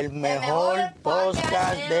 El mejor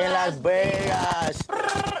podcast de Las Vegas.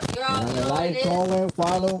 Dale like, comment,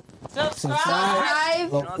 follow, Subscribe,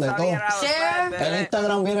 de todo. share, El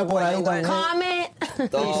Instagram viene por ahí también.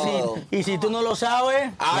 comment. Todo. Y si tú no lo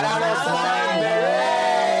sabes, Ahora lo sabes, bebé.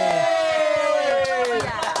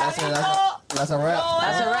 That's a wrap.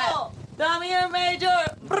 That's a wrap. Damian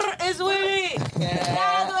Major es Willy.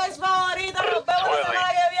 Ya tu ex favorita. Nos vemos la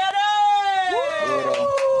semana que viene. Duro.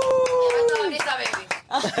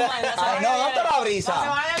 Ay, no, no te la La brisa.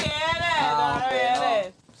 semana que viene. La semana que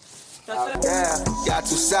viene. Ya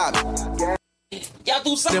tú sabes. Ya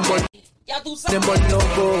tú sabes. Ya tú sabes.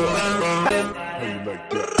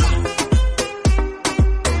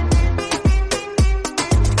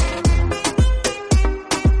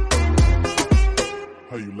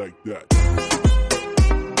 How you like that?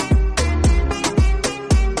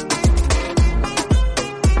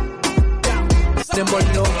 Them boy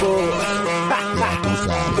no go.